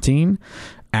wanting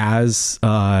as,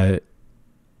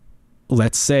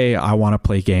 let's say I want to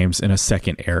play games in a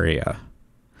second area,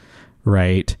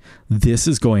 right? This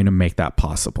is going to make that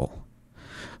possible.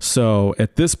 So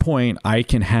at this point, I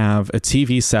can have a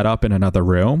TV set up in another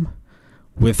room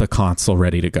with a console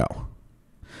ready to go.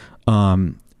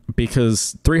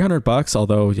 Because $300,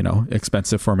 although, you know,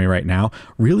 expensive for me right now,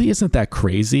 really isn't that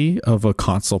crazy of a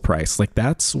console price. Like,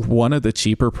 that's one of the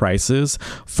cheaper prices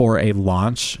for a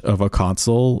launch of a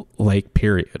console, like,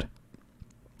 period.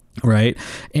 Right.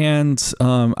 And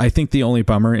I think the only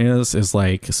bummer is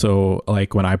like, so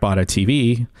like when I bought a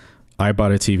TV, I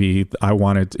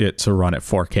wanted it to run at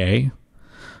 4K.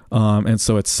 And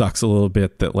so it sucks a little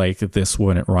bit that like this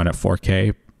wouldn't run at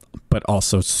 4K, but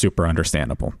also super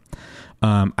understandable.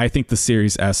 I think the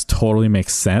Series S totally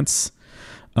makes sense.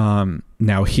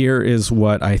 Now, here is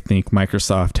what I think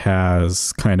Microsoft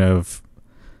has kind of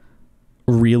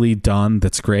really done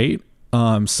that's great.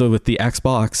 So with the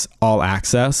Xbox All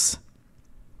Access,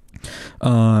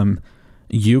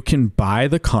 you can buy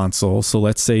the console. So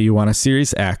let's say you want a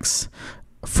Series X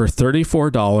for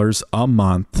 $34 a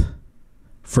month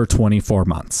for 24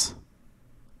 months.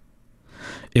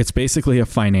 It's basically a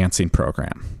financing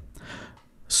program.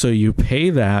 So you pay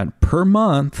that per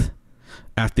month.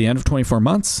 At the end of 24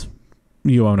 months,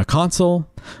 you own a console.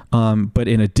 But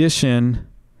in addition,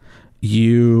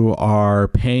 you are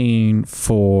paying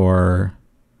for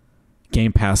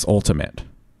Game Pass Ultimate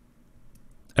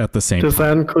at the same time. Does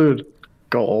that include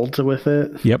gold with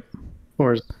it? Yep.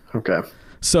 Okay.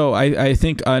 So I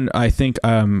think I'm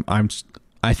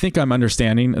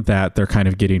understanding that they're kind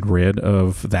of getting rid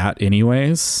of that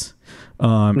anyways.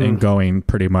 And going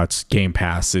pretty much Game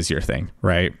Pass is your thing,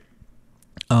 right?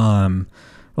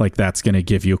 Like that's going to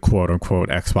give you quote unquote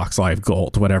Xbox Live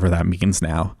Gold, whatever that means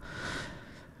now.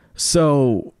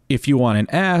 So if you want an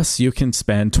S, you can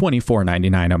spend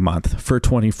 $24.99 a month for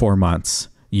 24 months.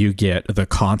 You get the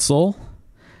console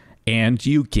and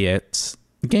you get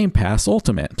Game Pass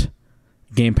Ultimate.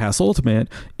 Game Pass Ultimate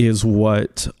is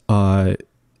what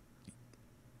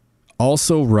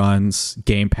also runs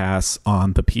Game Pass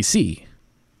on the PC.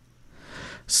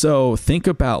 So think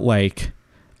about like,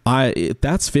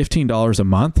 that's $15 a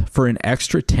month for an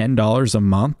extra $10 a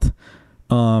month.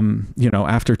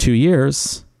 After 2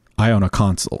 years, I own a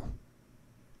console.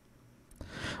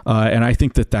 And I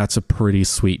think that that's a pretty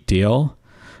sweet deal.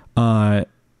 I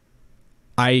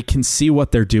can see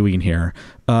what they're doing here.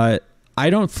 I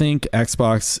don't think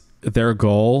Xbox, their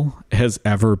goal has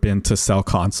ever been to sell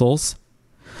consoles.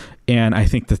 And I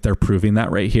think that they're proving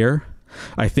that right here.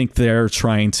 I think they're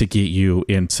trying to get you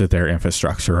into their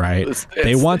infrastructure, right?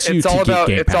 They want you to get Game Pass.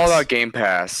 It's all about Game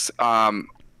Pass.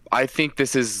 I think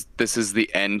this is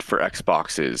the end for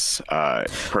Xboxes.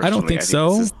 Personally. I don't think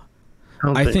so.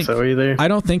 I don't think so either. I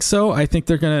don't think so. I think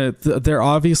they're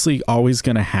obviously always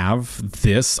gonna have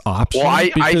this option. Well,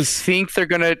 I think they're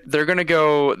gonna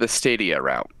go the Stadia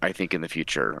route. I think in the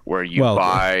future, where you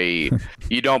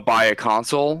don't buy a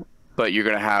console, but you're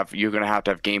gonna have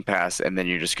to have Game Pass, and then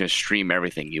you're just gonna stream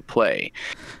everything you play.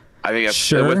 I think that's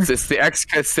sure. It's the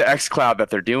X Cloud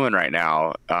that they're doing right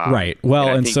now. Right. Well,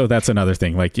 and so that's another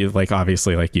thing. Like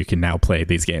obviously, like you can now play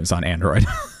these games on Android.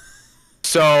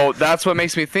 So that's what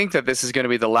makes me think that this is going to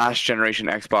be the last generation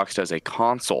Xbox does a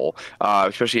console,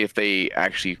 especially if they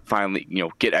actually finally,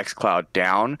 get xCloud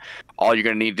down. All you're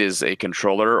going to need is a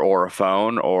controller or a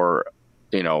phone or,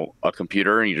 a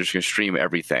computer, and you're just going to stream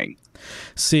everything.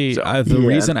 See, the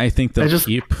reason I think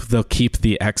they'll keep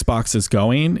the Xboxes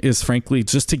going is frankly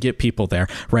just to get people there,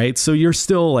 right? So you're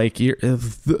still like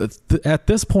at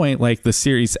this point, like the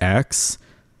Series X.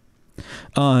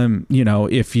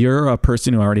 If you're a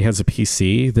person who already has a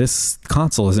PC, this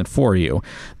console isn't for you.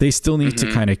 They still need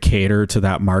to kind of cater to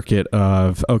that market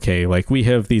of, okay, like we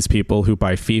have these people who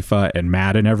buy FIFA and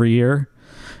Madden every year,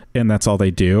 and that's all they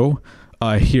do.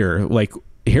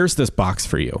 Here's this box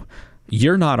for you.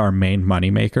 You're not our main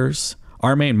money makers.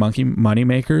 Our main money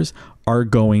makers are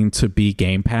going to be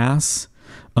Game Pass,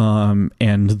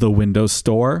 and the Windows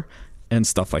Store and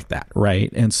stuff like that,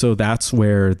 right? And so that's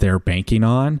where they're banking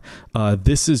on.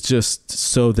 This is just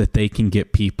so that they can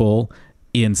get people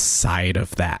inside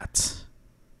of that.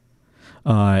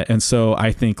 And so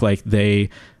I think like they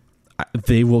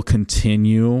will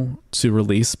continue to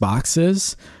release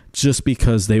boxes just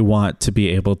because they want to be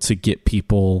able to get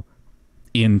people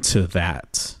into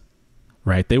that,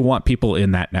 right? They want people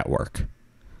in that network.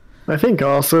 I think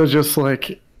also just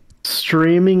like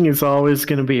streaming is always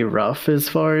going to be rough as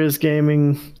far as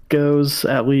gaming goes,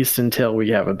 at least until we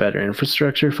have a better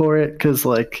infrastructure for it. Because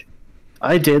like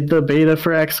I did the beta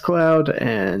for xCloud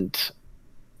and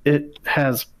it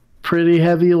has pretty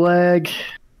heavy lag,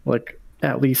 like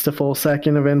at least a full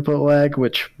second of input lag,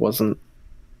 which wasn't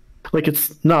like,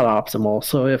 it's not optimal.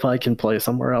 So if I can play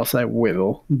somewhere else, I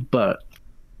will. But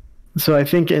so I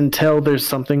think until there's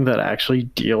something that actually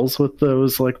deals with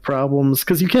those like problems,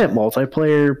 because you can't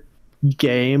multiplayer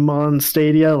game on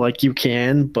Stadia, like you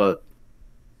can, but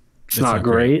it's not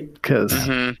great because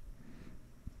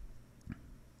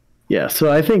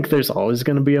so I think there's always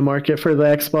going to be a market for the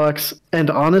Xbox. And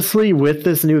honestly, with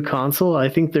this new console, I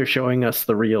think they're showing us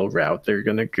the real route they're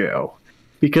going to go,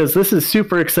 because this is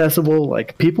super accessible.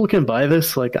 Like people can buy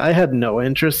this. Like I had no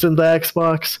interest in the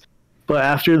Xbox, but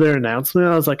after their announcement,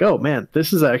 I was like, oh man,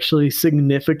 this is actually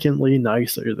significantly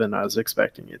nicer than I was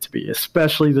expecting it to be,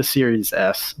 especially the Series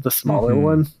S, the smaller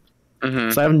one.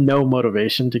 So I have no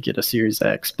motivation to get a Series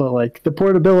X, but like the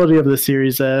portability of the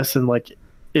Series S and like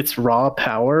its raw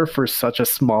power for such a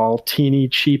small, teeny,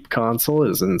 cheap console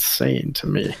is insane to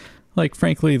me. Like,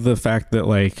 frankly, the fact that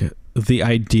like the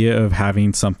idea of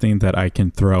having something that I can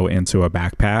throw into a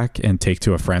backpack and take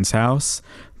to a friend's house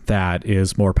that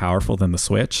is more powerful than the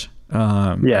Switch,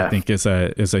 I think is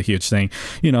a huge thing.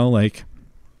 Like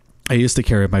I used to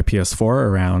carry my PS4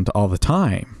 around all the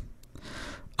time,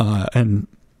 and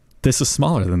this is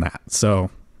smaller than that. So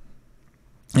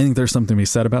I think there's something to be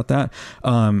said about that.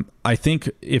 I think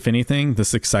if anything,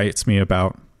 this excites me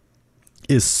about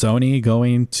is Sony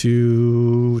going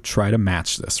to try to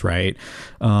match this, right?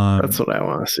 That's what I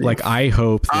want to see. Like I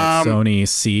hope that Sony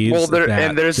sees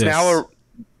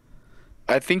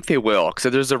I think they will,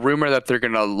 because there's a rumor that they're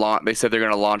going to launch. They said they're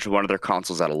going to launch one of their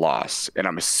consoles at a loss, and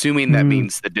I'm assuming that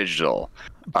means the digital.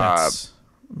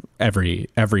 Every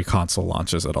console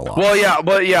launches at a loss.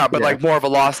 But like more of a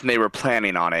loss than they were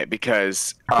planning on it,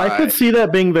 because I could see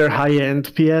that being their high-end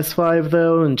PS5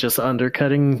 though, and just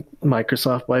undercutting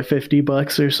Microsoft by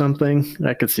 $50 or something.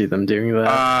 I could see them doing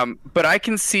that. But I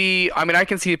can see the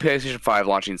PlayStation 5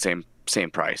 launching same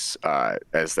same price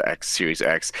as the X Series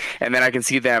X, and then I can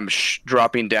see them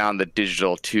dropping down the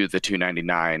digital to the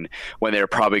 $299 when they're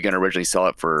probably going to originally sell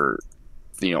it for,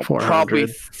 you know, 400. probably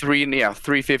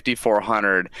 350,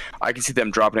 400. I can see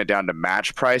them dropping it down to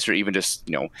match price, or even just,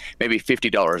 you know, maybe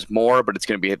 $50 more, but it's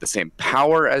going to be at the same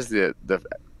power as the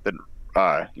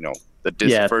you know, the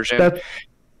disc version.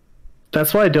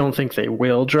 That's why I don't think they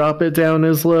will drop it down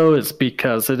as low, is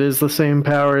because it is the same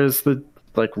power as the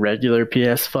like regular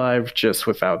PS5, just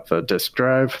without the disc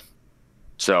drive.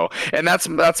 So, and that's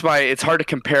why it's hard to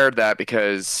compare that,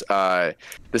 because the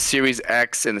Series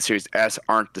X and the Series S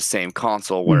aren't the same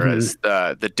console, whereas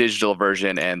the digital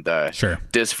version and the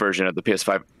disc version of the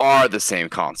PS5 are the same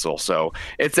console. So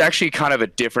it's actually kind of a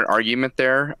different argument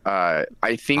there. I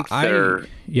think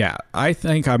I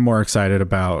think I'm more excited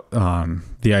about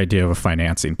the idea of a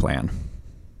financing plan.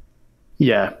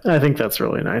 Yeah, I think that's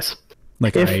really nice.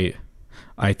 Like I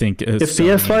think if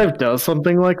PS5 does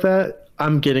something like that,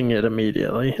 I'm getting it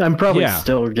immediately. I'm probably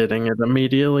still getting it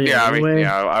immediately. Yeah, anyway,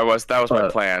 that was my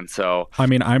plan. So I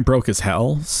mean, I'm broke as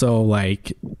hell. So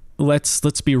like,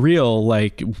 let's be real.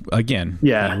 Like, again,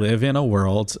 we live in a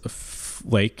world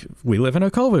like we live in a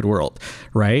COVID world,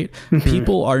 right?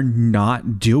 People are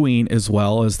not doing as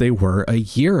well as they were a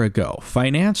year ago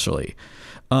financially.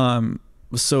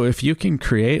 So if you can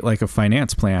create like a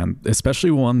finance plan,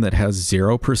 especially one that has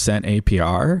 0%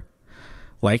 APR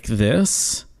like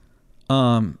this,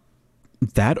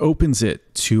 that opens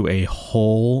it to a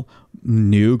whole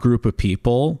new group of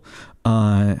people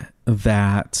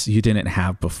that you didn't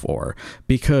have before.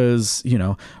 Because, you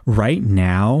know, right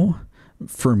now,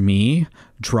 for me,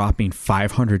 dropping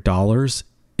 $500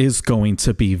 is going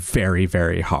to be very,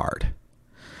 very hard.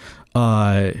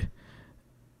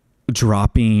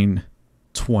 Dropping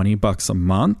 $20 a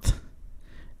month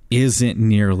isn't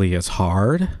nearly as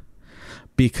hard,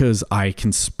 because I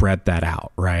can spread that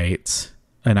out, right?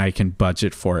 And I can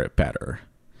budget for it better.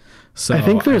 So I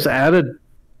think there's I don't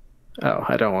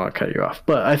want to cut you off,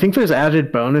 but I think there's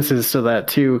added bonuses to that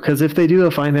too, because if they do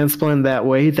a finance plan that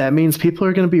way, that means people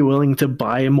are going to be willing to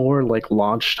buy more like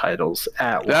launch titles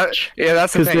at launch. Yeah,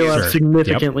 that's the thing. Because they'll have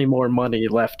significantly more money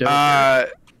left over.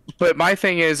 But my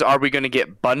thing is, are we going to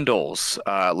get bundles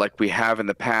like we have in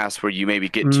the past, where you maybe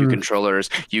get two controllers,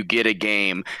 you get a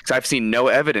game? Because I've seen no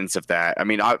evidence of that. I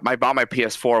mean, I bought my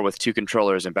PS4 with two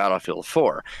controllers in Battlefield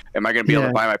 4. Am I going to be able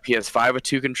to buy my PS5 with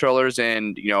two controllers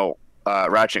and, you know,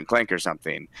 Ratchet and Clank or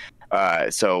something?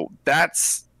 So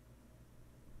that's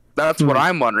what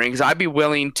I'm wondering, because I'd be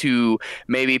willing to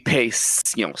maybe pay,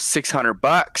 you know,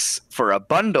 $600 for a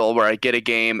bundle where I get a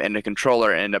game and a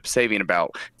controller and end up saving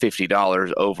about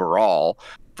 $50 overall,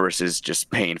 versus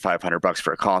just paying $500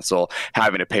 for a console,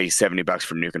 having to pay $70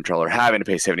 for a new controller, having to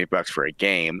pay $70 for a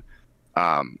game.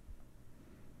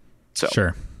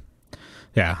 Sure.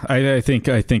 Yeah, I think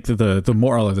the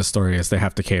moral of the story is they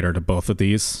have to cater to both of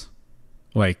these,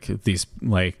 like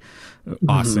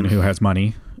Austin, who has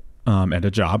money and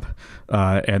a job,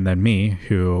 and then me,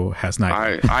 who has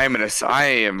neither. I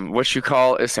am what you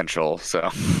call essential. So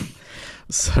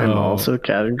I'm also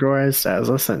categorized as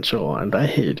essential, and I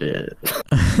hate it.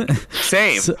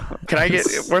 Same. Can I get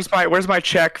where's my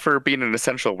check for being an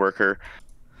essential worker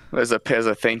as a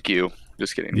thank you?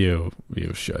 Just kidding. You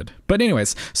should. But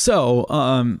anyways,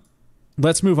 so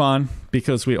let's move on,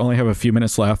 because we only have a few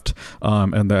minutes left,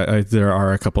 and there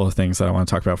are a couple of things that I want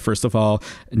to talk about. First of all,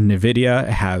 NVIDIA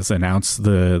has announced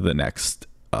the next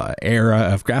era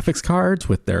of graphics cards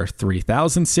with their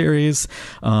 3000 series.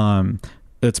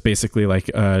 It's basically like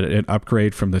an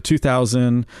upgrade from the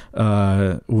 2000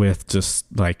 with just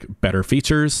like better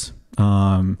features.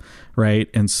 Right.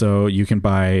 And so you can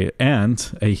buy,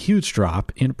 and a huge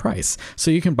drop in price.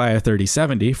 So you can buy a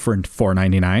 3070 for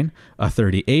 $499, a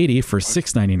 3080 for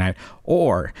 $699,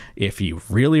 or if you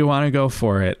really want to go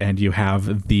for it and you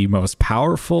have the most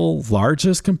powerful,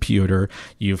 largest computer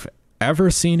you've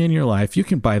ever seen in your life, you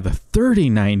can buy the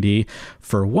 3090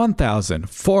 for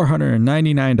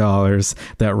 $1,499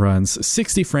 that runs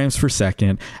 60 frames per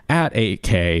second at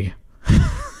 8K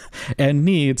and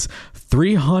needs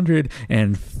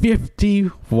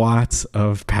 350 watts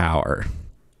of power.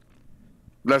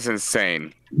 That's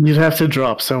insane. You'd have to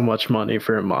drop so much money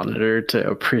for a monitor to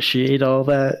appreciate all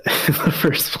that in the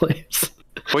first place.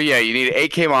 Well, yeah, you need an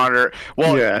 8K monitor.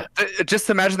 Well, yeah. Just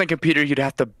imagine the computer you'd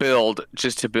have to build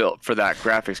just to build for that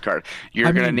graphics card.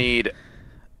 You're going to need,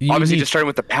 obviously, just starting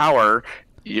with the power,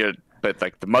 but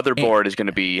like the motherboard is going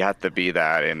to be, have to be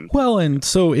that. And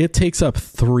so it takes up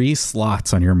 3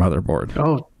 slots on your motherboard.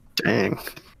 Oh, dang.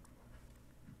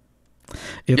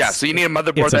 So you need a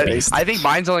motherboard that I think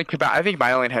mine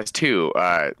only has 2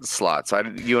 slots.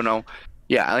 You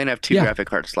Yeah, I only have 2 Yeah. graphic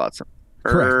card slots.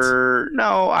 Correct.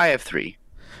 No, I have 3.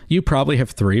 You probably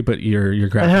have 3, but your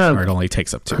graphics card only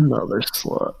takes up 2. Another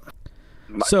slot.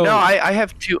 So no, I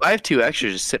have 2. I have 2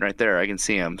 extras just sitting right there. I can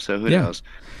see them. So who knows?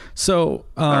 So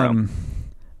don't know.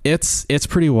 it's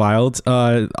pretty wild.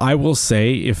 I will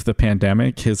say, if the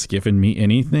pandemic has given me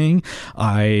anything,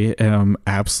 I am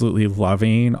absolutely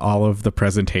loving all of the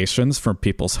presentations from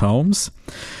people's homes.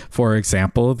 For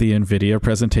example, the NVIDIA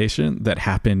presentation that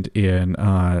happened in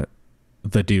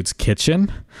the dude's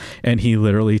kitchen, and he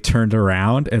literally turned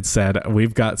around and said,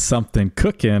 "We've got something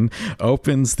cooking,"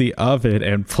 opens the oven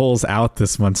and pulls out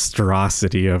this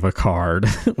monstrosity of a card,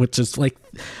 which is like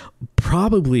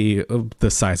probably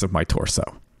the size of my torso.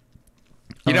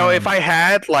 You know, if I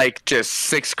had like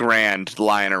just $6,000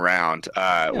 lying around,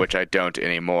 which I don't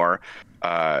anymore,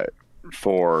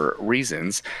 for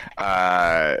reasons,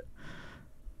 I'd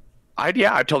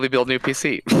totally build a new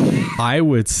PC. I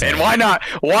would say, and why not?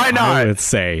 Why not? I would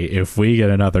say, if we get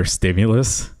another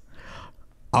stimulus,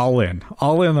 all in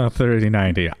on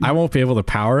 3090. I won't be able to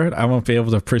power it. I won't be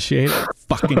able to appreciate it.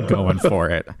 Fucking going for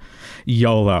it.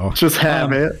 YOLO. Just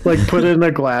have it. Like, put it in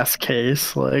a glass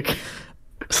case. Like,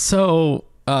 so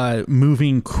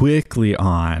moving quickly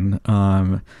on,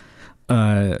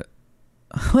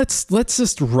 let's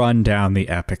just run down the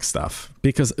Epic stuff,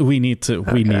 because we need to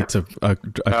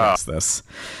address this.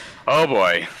 Oh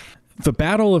boy. The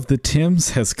Battle of the Tims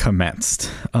has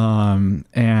commenced,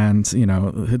 and you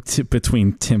know,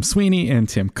 between Tim Sweeney and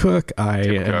Tim Cook,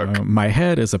 my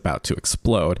head is about to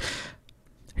explode.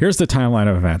 Here's the timeline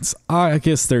of events: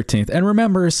 August 13th, and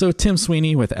remember, so Tim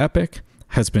Sweeney with Epic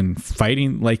has been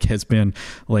fighting, has been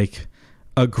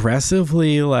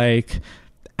aggressively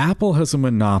Apple has a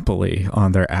monopoly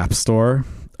on their app store.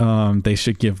 They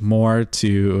should give more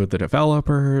to the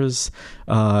developers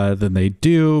than they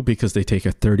do, because they take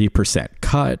a 30%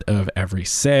 cut of every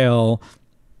sale.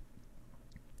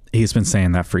 He's been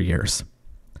saying that for years.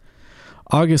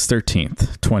 August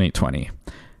 13th, 2020.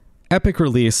 Epic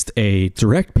released a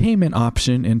direct payment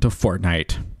option into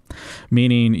Fortnite,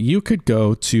 meaning you could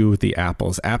go to the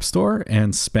Apple's App Store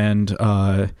and spend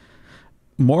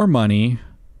more money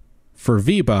for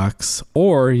V-Bucks,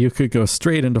 or you could go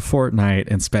straight into Fortnite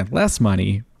and spend less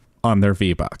money on their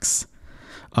V-Bucks.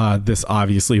 This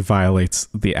obviously violates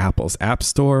the Apple's App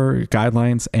Store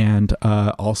guidelines and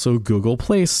also Google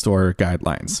Play Store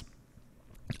guidelines.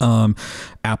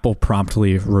 Apple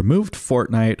promptly removed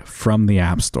Fortnite from the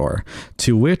App Store,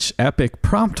 to which Epic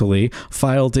promptly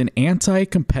filed an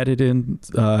anti-competitive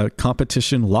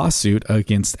competition lawsuit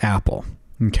against Apple.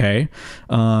 Okay.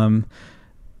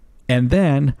 And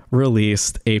then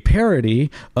released a parody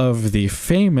of the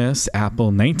famous Apple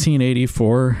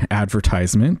 1984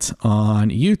 advertisement on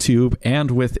YouTube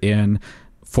and within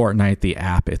Fortnite, the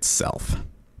app itself.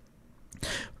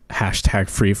 Hashtag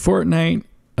free Fortnite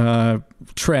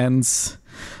trends.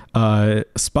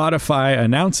 Spotify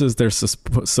announces their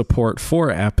support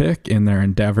for Epic in their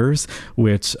endeavors,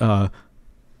 which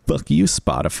fuck you,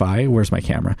 Spotify. Where's my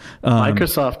camera?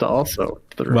 Microsoft also.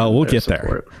 Well, we'll get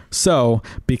there. So,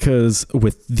 because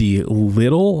with the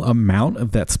little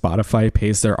amount that Spotify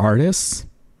pays their artists,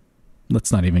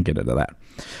 let's not even get into that.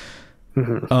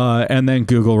 Mm-hmm. And then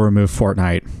Google removed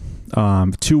Fortnite,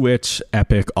 to which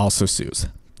Epic also sues.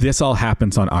 This all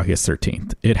happens on August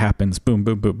 13th. It happens boom,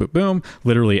 boom, boom, boom, boom.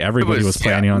 Literally everybody was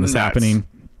planning on this happening.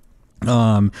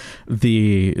 The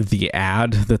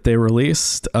ad that they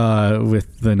released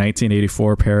with the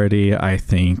 1984 parody, I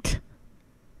think,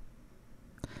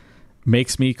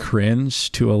 makes me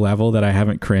cringe to a level that I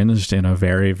haven't cringed in a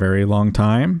very, very long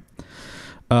time.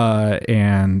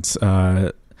 And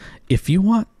if you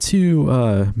want to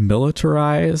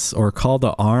militarize or call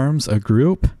to arms a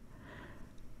group,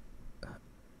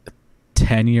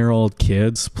 10-year-old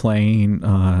kids playing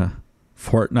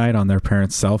Fortnite on their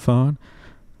parents' cell phone,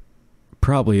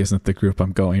 probably isn't the group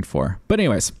I'm going for. But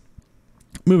anyways,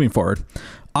 moving forward,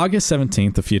 August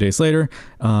 17th, a few days later,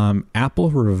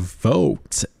 Apple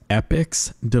revoked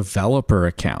Epic's developer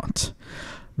account.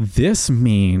 This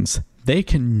means they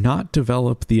cannot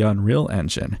develop the Unreal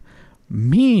Engine,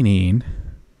 meaning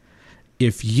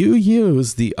if you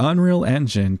use the Unreal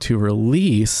Engine to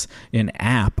release an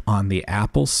app on the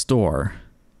Apple Store,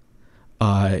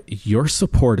 your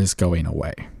support is going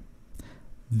away.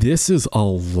 This is a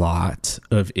lot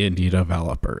of indie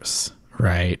developers,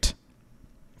 right?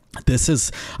 This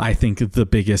is, I think, the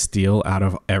biggest deal out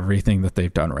of everything that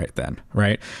they've done right then,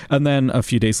 right? And then a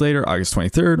few days later, August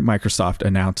 23rd, Microsoft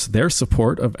announced their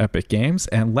support of Epic Games.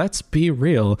 And let's be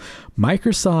real,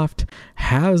 Microsoft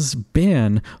has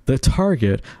been the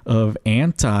target of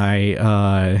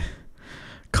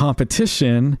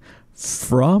anti-competition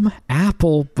from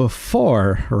Apple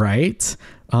before, right?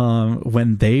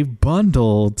 When they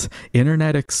bundled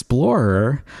Internet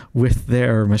Explorer with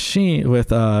their machine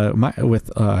with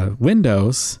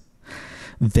Windows,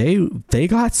 they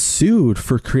got sued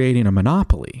for creating a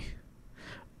monopoly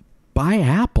by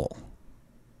Apple.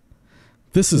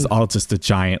 This is all just a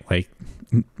giant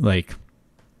like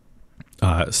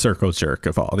circle jerk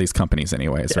of all these companies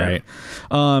anyways, yeah. Right?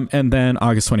 And then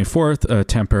August 24th, a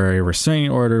temporary restraining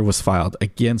order was filed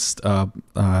against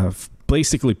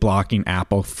basically blocking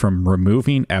Apple from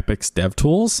removing Epic's dev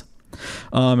tools.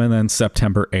 And then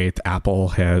September 8th, Apple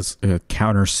has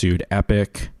countersued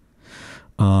Epic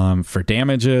for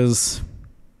damages.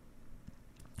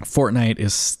 Fortnite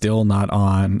is still not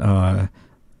on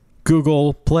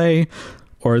Google Play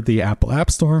or the Apple App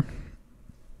Store.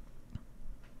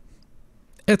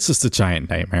 It's just a giant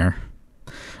nightmare.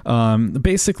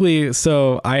 Basically,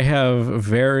 so I have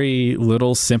very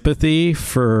little sympathy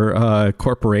for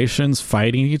corporations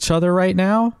fighting each other right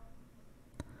now.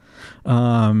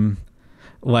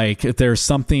 Like there's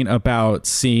something about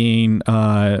seeing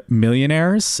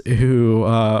millionaires who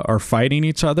are fighting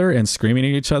each other and screaming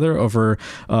at each other over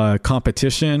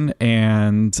competition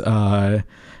and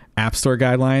App Store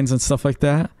guidelines and stuff like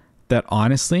that, that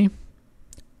honestly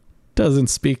doesn't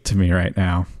speak to me right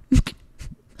now.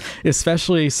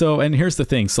 Especially so, and here's the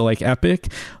thing. So like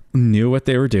Epic knew what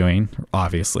they were doing,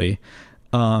 obviously.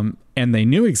 And they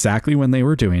knew exactly when they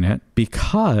were doing it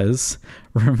because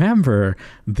remember,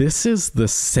 this is the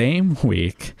same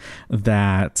week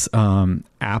that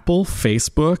Apple,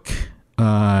 Facebook,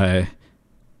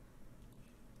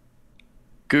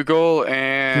 Google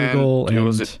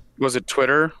and was it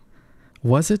Twitter?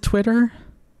 Was it Twitter?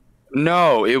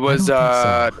 No, it was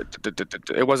so.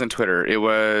 It wasn't Twitter. It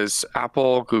was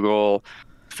Apple, Google,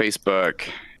 Facebook,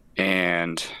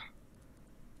 and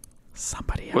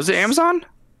somebody else. Was it Amazon?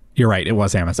 You're right, it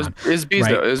was Amazon. It was Bezos.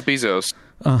 Right? It was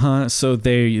Bezos. So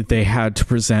they had to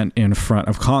present in front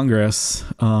of Congress,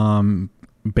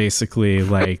 basically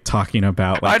like talking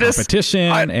about like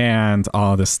competition and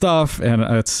all this stuff, and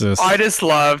it's just I just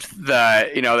loved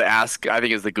that, you know, the ask, I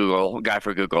think it's the Google guy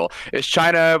for Google, is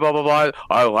China blah blah blah,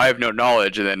 oh I have no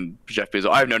knowledge, and then Jeff Bezos,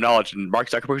 I have no knowledge, and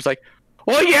Mark Zuckerberg's like,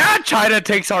 well yeah, China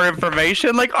takes our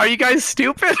information, like are you guys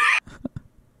stupid?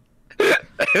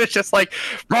 It's just like,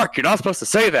 Mark, you're not supposed to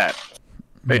say that.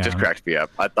 It just cracked me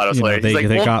up. I thought it was hilarious.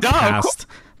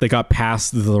 They got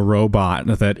past the robot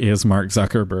that is Mark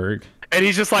Zuckerberg. And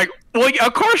he's just like, well,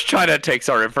 of course China takes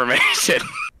our information.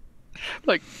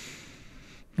 Like,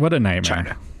 what a nightmare.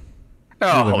 China.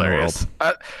 Oh, hilarious.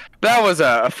 That was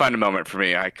a fun moment for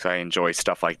me. I enjoy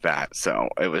stuff like that. So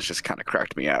it was just kind of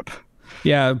cracked me up.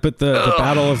 Yeah, but the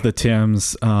Battle of the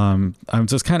Tims, I'm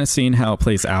just kind of seeing how it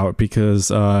plays out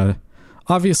because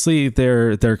obviously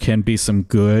there can be some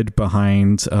good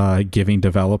behind giving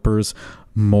developers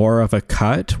more of a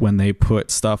cut when they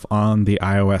put stuff on the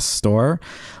iOS store.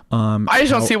 I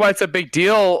just don't see why it's a big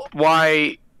deal.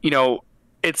 Why, you know,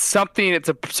 it's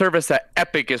a service that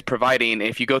Epic is providing.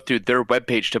 If you go through their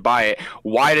webpage to buy it,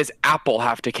 why does Apple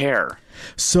have to care?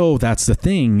 So that's the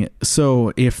thing.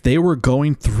 So if they were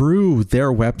going through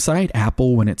their website,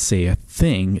 Apple wouldn't say a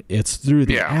thing. It's through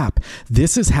the app.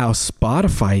 This is how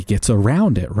Spotify gets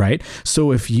around it, right?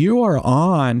 So if you are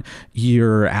on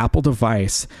your Apple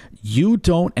device, you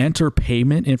don't enter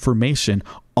payment information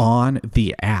on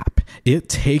the app. It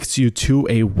takes you to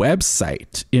a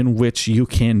website in which you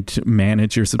can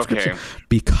manage your subscription. Okay.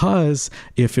 Because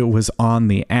if it was on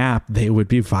the app, they would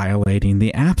be violating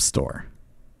the App Store.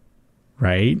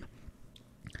 Right?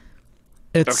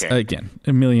 It's again,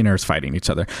 millionaires fighting each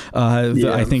other.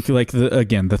 I think like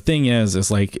the thing is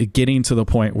like getting to the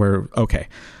point where, okay,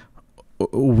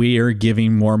 we are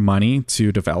giving more money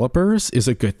to developers is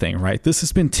a good thing, right? This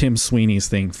has been Tim Sweeney's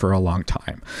thing for a long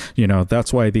time. You know,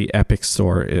 that's why the Epic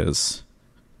Store is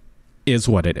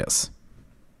what it is.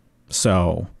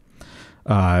 So,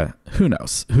 who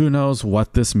knows? Who knows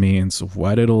what this means,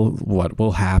 what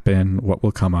will happen, what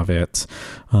will come of it.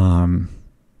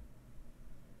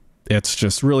 It's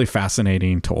just really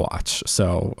fascinating to watch.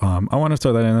 So I want to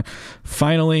throw that in there.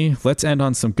 Finally, let's end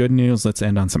on some good news. Let's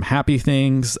end on some happy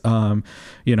things.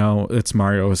 You know, it's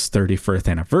Mario's 31st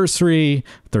anniversary,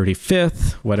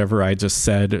 35th, whatever I just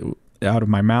said out of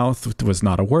my mouth was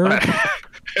not a word.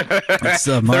 It's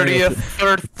 30th,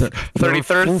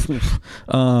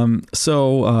 33rd.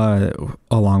 So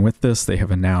along with this, they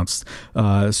have announced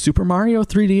Super Mario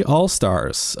 3D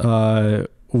All-Stars,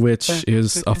 which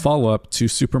is a follow-up to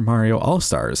Super Mario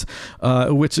All-Stars,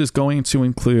 which is going to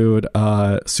include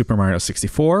Super Mario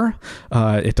 64.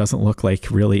 It doesn't look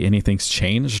like really anything's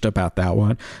changed about that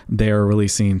one. They're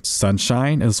releasing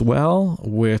Sunshine as well,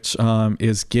 which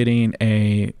is getting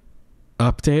a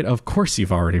update. Of course,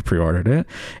 you've already pre-ordered it.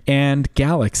 And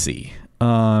Galaxy.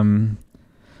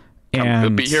 It'll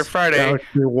be here Friday.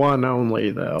 Galaxy 1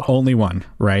 only, though. Only one,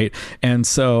 right? And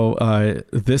so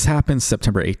this happens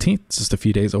September 18th, just a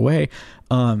few days away.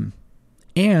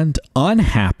 And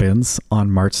unhappens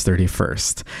on March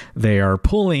 31st. They are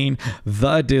pulling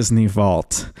the Disney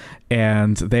Vault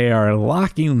and they are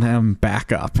locking them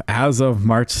back up as of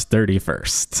March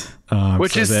 31st.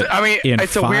 Which so is, that I mean, in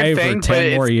it's a weird 5 thing, or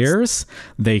 10 but more years,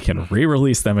 they can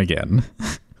re-release them again.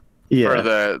 Yeah. For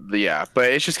the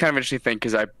but it's just kind of interesting thing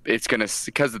because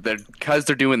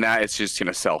they're doing that, it's just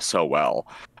gonna sell so well.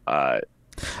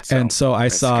 And so I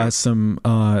saw some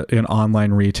an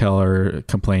online retailer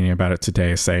complaining about it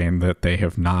today, saying that they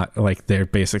have not, like, they're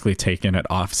basically taken it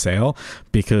off sale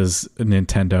because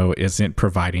Nintendo isn't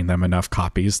providing them enough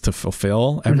copies to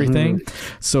fulfill everything.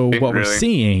 So what we're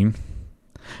seeing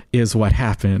is what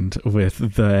happened with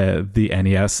the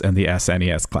NES and the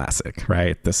SNES Classic,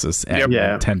 right? This is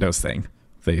Nintendo's thing.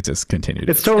 They just continued.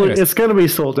 It's going to be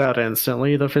sold out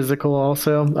instantly, the physical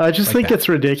also. I just think it's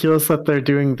ridiculous that they're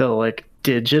doing the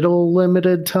digital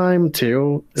limited time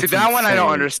too. See, that one I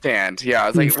don't understand. Yeah,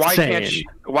 it's like,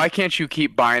 why can't you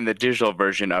keep buying the digital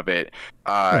version of it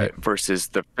versus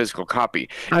the physical copy?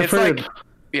 I've heard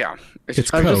they're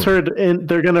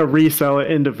going to resell it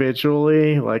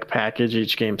individually, like package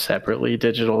each game separately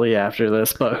digitally after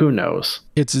this, but who knows?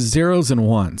 It's zeros and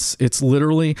ones. It's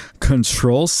literally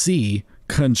Control C,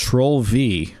 Control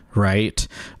V, right?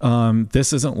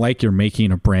 This isn't like you're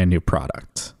making a brand new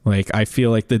product. Like, I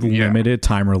feel like the limited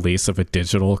time release of a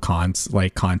digital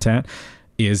content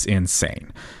is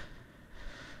insane.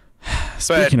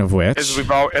 Speaking of which, as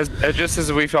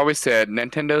we've always said,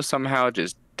 Nintendo somehow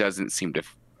just doesn't seem to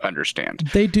understand.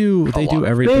 They do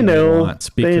everything they want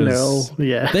because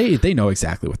they know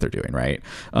exactly what they're doing, right?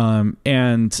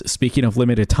 And speaking of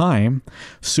limited time,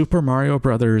 Super Mario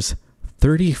Brothers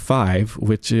 35,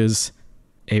 which is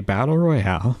a battle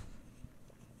royale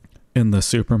in the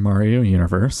Super Mario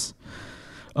universe,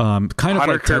 kind of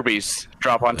 100 like Kirby's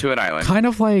drop onto an island, kind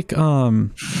of like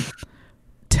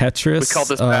Tetris. We called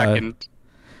this back in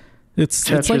It's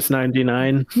Tetris like,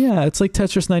 99. Yeah, it's like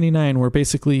Tetris 99, where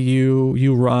basically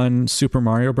you run Super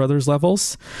Mario Brothers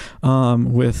levels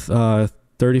with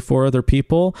 34 other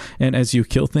people, and as you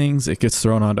kill things, it gets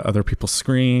thrown onto other people's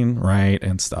screen, right,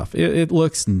 and stuff. It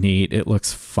looks neat. It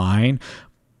looks fine,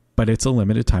 but it's a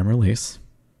limited time release.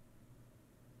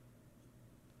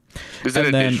 Is it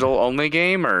a digital only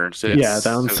game, or is it? Yeah,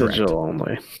 that one's digital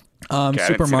only.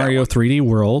 Super Mario 3D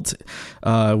World,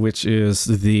 which is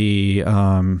the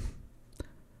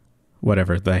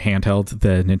the handheld,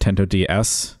 the Nintendo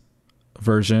DS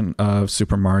version of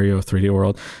Super Mario 3D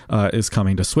World, is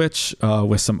coming to Switch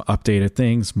with some updated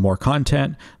things, more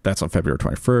content. That's on February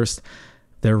 21st.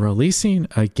 They're releasing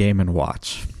a Game &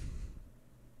 Watch.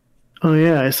 Oh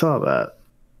yeah, I saw that.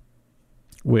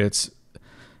 Which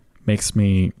makes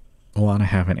me want to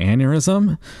have an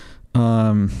aneurysm.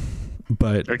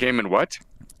 But a Game & what?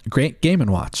 Great Game &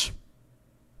 Watch.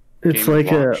 It's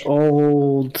like an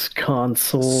old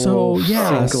console.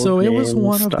 So it was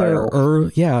one of their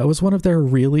it was one of their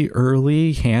really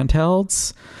early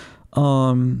handhelds.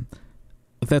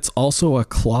 That's also a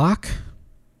clock.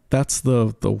 That's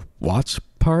the watch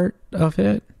part of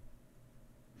it.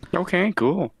 Okay,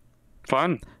 cool.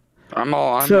 Fun. I'm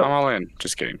all in.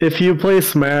 Just kidding. If you play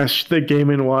Smash, the Game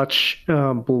 & Watch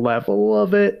level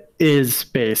of it is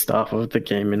based off of the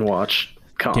Game & Watch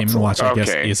console. Game & Watch, I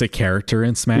guess, is a character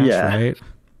in Smash, right?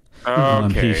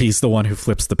 Okay. He's the one who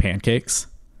flips the pancakes.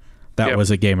 That was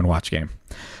a Game & Watch game.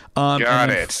 Got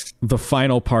it. The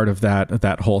final part of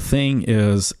that whole thing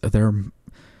is their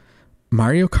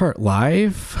Mario Kart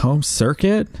Live home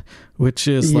circuit, which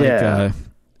is like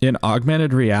in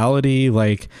augmented reality,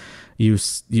 like you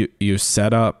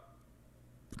set up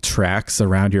tracks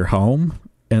around your home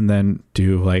and then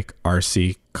do like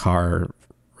RC car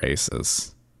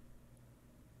races.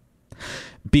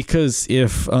 Because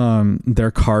if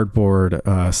their cardboard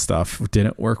stuff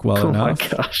didn't work well enough, my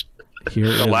gosh, the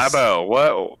Labo,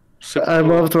 whoa! I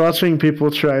loved watching people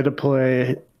try to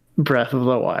play Breath of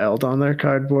the Wild on their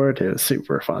cardboard. It was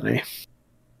super funny.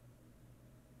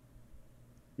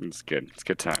 It's good. It's a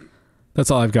good time. That's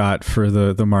all I've got for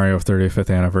the Mario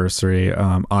 35th anniversary.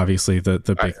 Obviously, the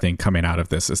big thing coming out of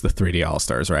this is the 3D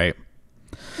All-Stars, right?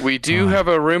 We do have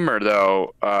a rumor,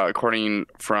 though, according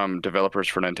from developers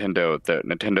for Nintendo, that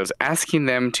Nintendo's asking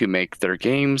them to make their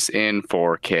games in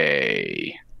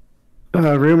 4K.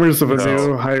 Rumors of a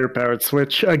new higher powered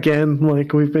Switch. Again,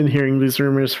 like we've been hearing these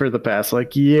rumors for the past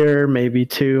year, maybe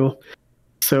 2.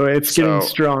 So it's getting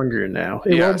stronger now.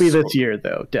 It won't be this year,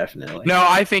 though, definitely. No,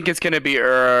 I think it's going to be,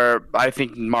 I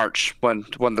think March, when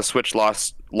the Switch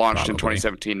launched in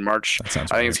 2017, March. I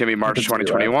think it's going to be March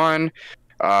 2021,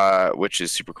 which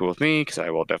is super cool with me, because I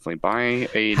will definitely buy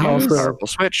a new powerful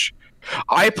Switch.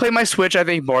 I play my Switch, I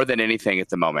think, more than anything at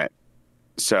the moment.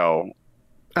 So,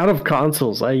 out of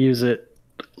consoles, I use it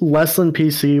less than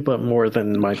PC, but more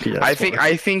than my PS4.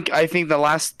 I think the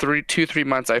last 3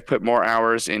 months I've put more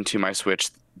hours into my Switch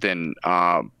than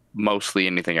mostly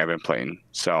anything I've been playing.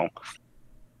 So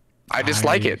I just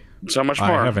like it so much more.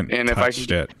 I haven't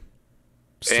touched it.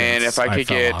 And if I could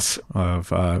get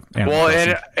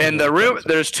and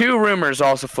there's 2 rumors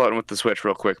also floating with the Switch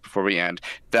real quick before we end,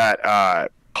 that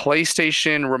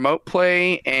PlayStation Remote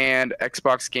Play and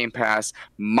Xbox Game Pass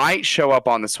might show up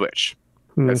on the Switch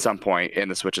at some point in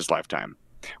the Switch's lifetime,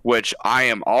 which I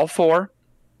am all for,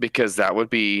 because that would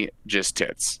be just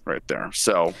tits right there.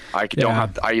 So I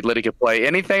I literally could play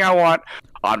anything I want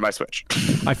on my Switch.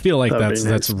 I feel like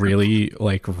that's really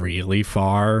really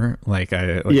far.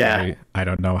 I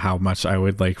don't know how much I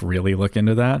would really look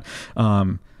into that.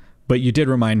 But you did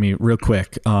remind me real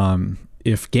quick.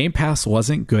 If Game Pass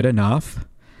wasn't good enough,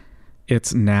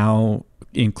 it's now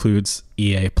includes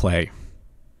EA Play.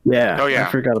 Yeah. Oh yeah.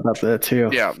 I forgot about that too.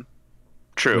 Yeah.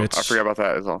 True. I forgot about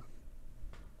that as well.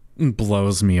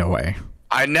 Blows me away.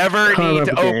 I never need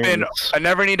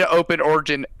to open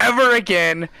Origin ever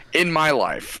again in my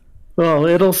life. Well,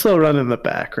 it'll still run in the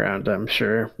background, I'm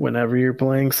sure, whenever you're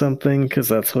playing something, because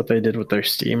that's what they did with their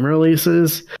Steam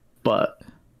releases. But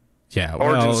yeah,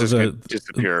 Origin's just gonna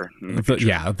disappear.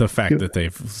 The fact that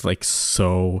they've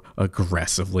so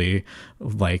aggressively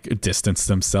distanced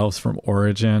themselves from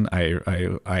Origin,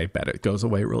 I bet it goes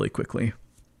away really quickly.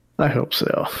 I hope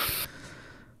so.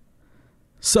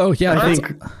 So yeah, I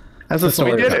think as a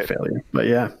story, it's a failure. But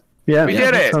yeah, we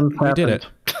did it. We did it.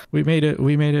 We made it.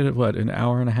 We made it. What, an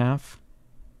hour and a half?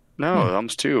 No,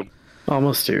 almost 2.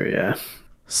 Almost 2. Yeah.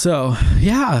 So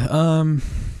yeah,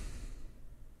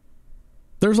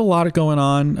 there's a lot going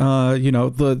on.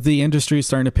 The industry is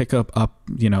starting to pick up.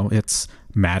 It's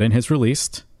Madden has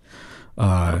released.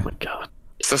 Oh my god!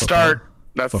 It's the start.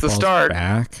 That's the start.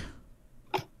 Back.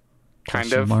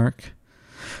 Kind of. Mark.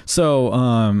 So,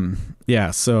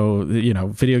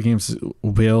 video games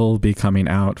will be coming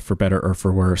out for better or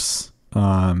for worse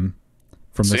from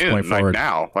this point forward.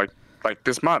 Now, like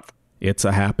this month. It's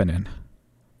a happening.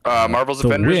 Marvel's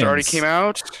Avengers already came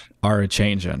out. Are a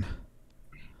changing.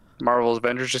 Marvel's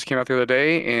Avengers just came out the other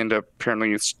day, and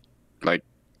apparently it's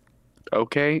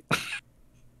okay.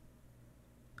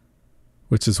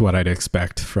 Which is what I'd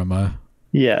expect from a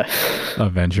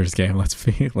Avengers game. Let's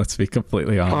be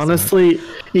completely honest. Honestly,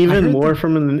 even more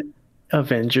from an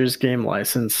Avengers game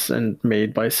licensed and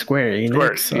made by Square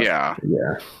Enix. Yeah.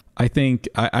 I think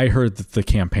I heard that the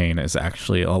campaign is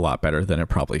actually a lot better than it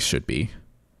probably should be.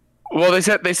 Well, they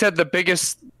said the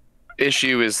biggest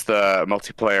issue is the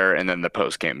multiplayer and then the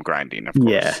post-game grinding, of course.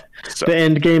 Yeah. So. The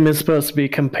end game is supposed to be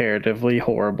comparatively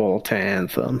horrible to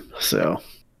Anthem, so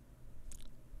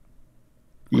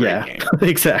Great game.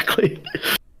 Exactly.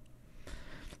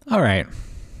 All right.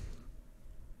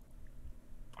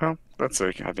 Well, I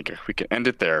think we can end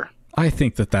it there. I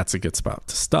think that's a good spot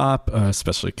to stop,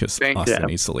 especially because Austin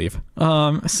needs to leave.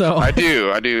 So I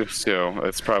do. So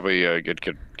it's probably a good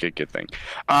thing.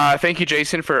 Thank you,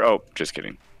 Jason, for. Oh, just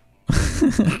kidding.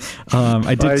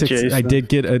 I did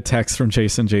get a text from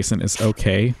Jason. Jason is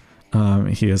okay.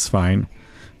 He is fine.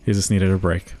 He just needed a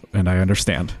break, and I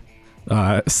understand.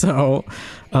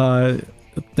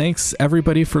 Thanks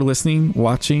everybody for listening,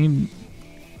 watching,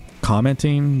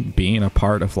 commenting, being a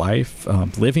part of life,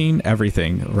 living,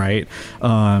 everything, right?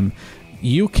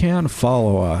 You can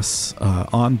follow us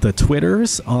on the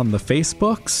Twitters, on the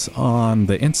Facebooks, on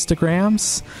the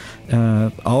Instagrams.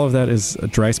 All of that is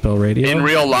Dry Spell Radio. In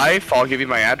real life, I'll give you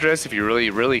my address if you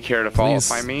really, really care to find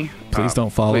me. Please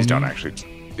don't follow me. Please don't actually.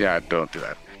 Yeah, don't do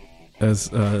that.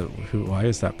 Why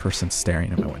is that person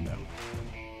staring at my window?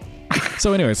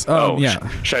 So anyways,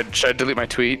 Should I delete my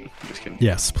tweet? I'm just kidding.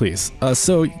 Yes, please.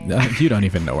 You don't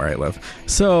even know where I live.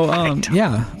 So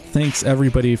thanks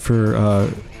everybody for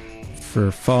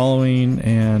following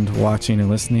and watching and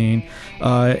listening.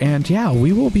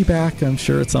 We will be back, I'm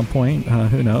sure, at some point.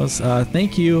 Who knows?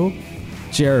 Thank you,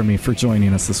 Jeremy, for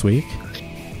joining us this week.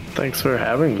 Thanks for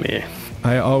having me.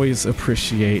 I always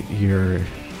appreciate your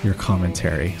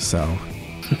commentary. So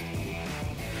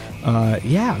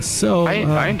Yeah, so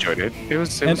I enjoyed it. It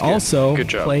was and good. also Good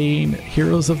job. playing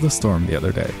Heroes of the Storm the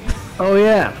other day. Oh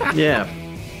yeah.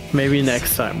 Maybe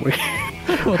next time we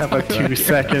have a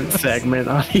 2-second segment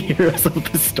on Heroes of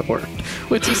the Storm,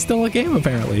 Which is still a game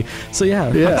apparently. So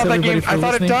yeah, Yeah. thanks I thought everybody for that game. I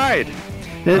thought it listening. died.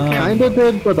 It kind of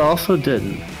did, but also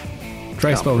didn't.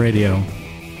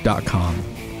 DrySpellRadio.com.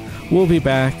 We'll be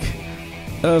back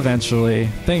eventually.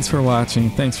 Thanks for watching.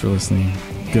 Thanks for listening.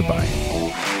 Goodbye.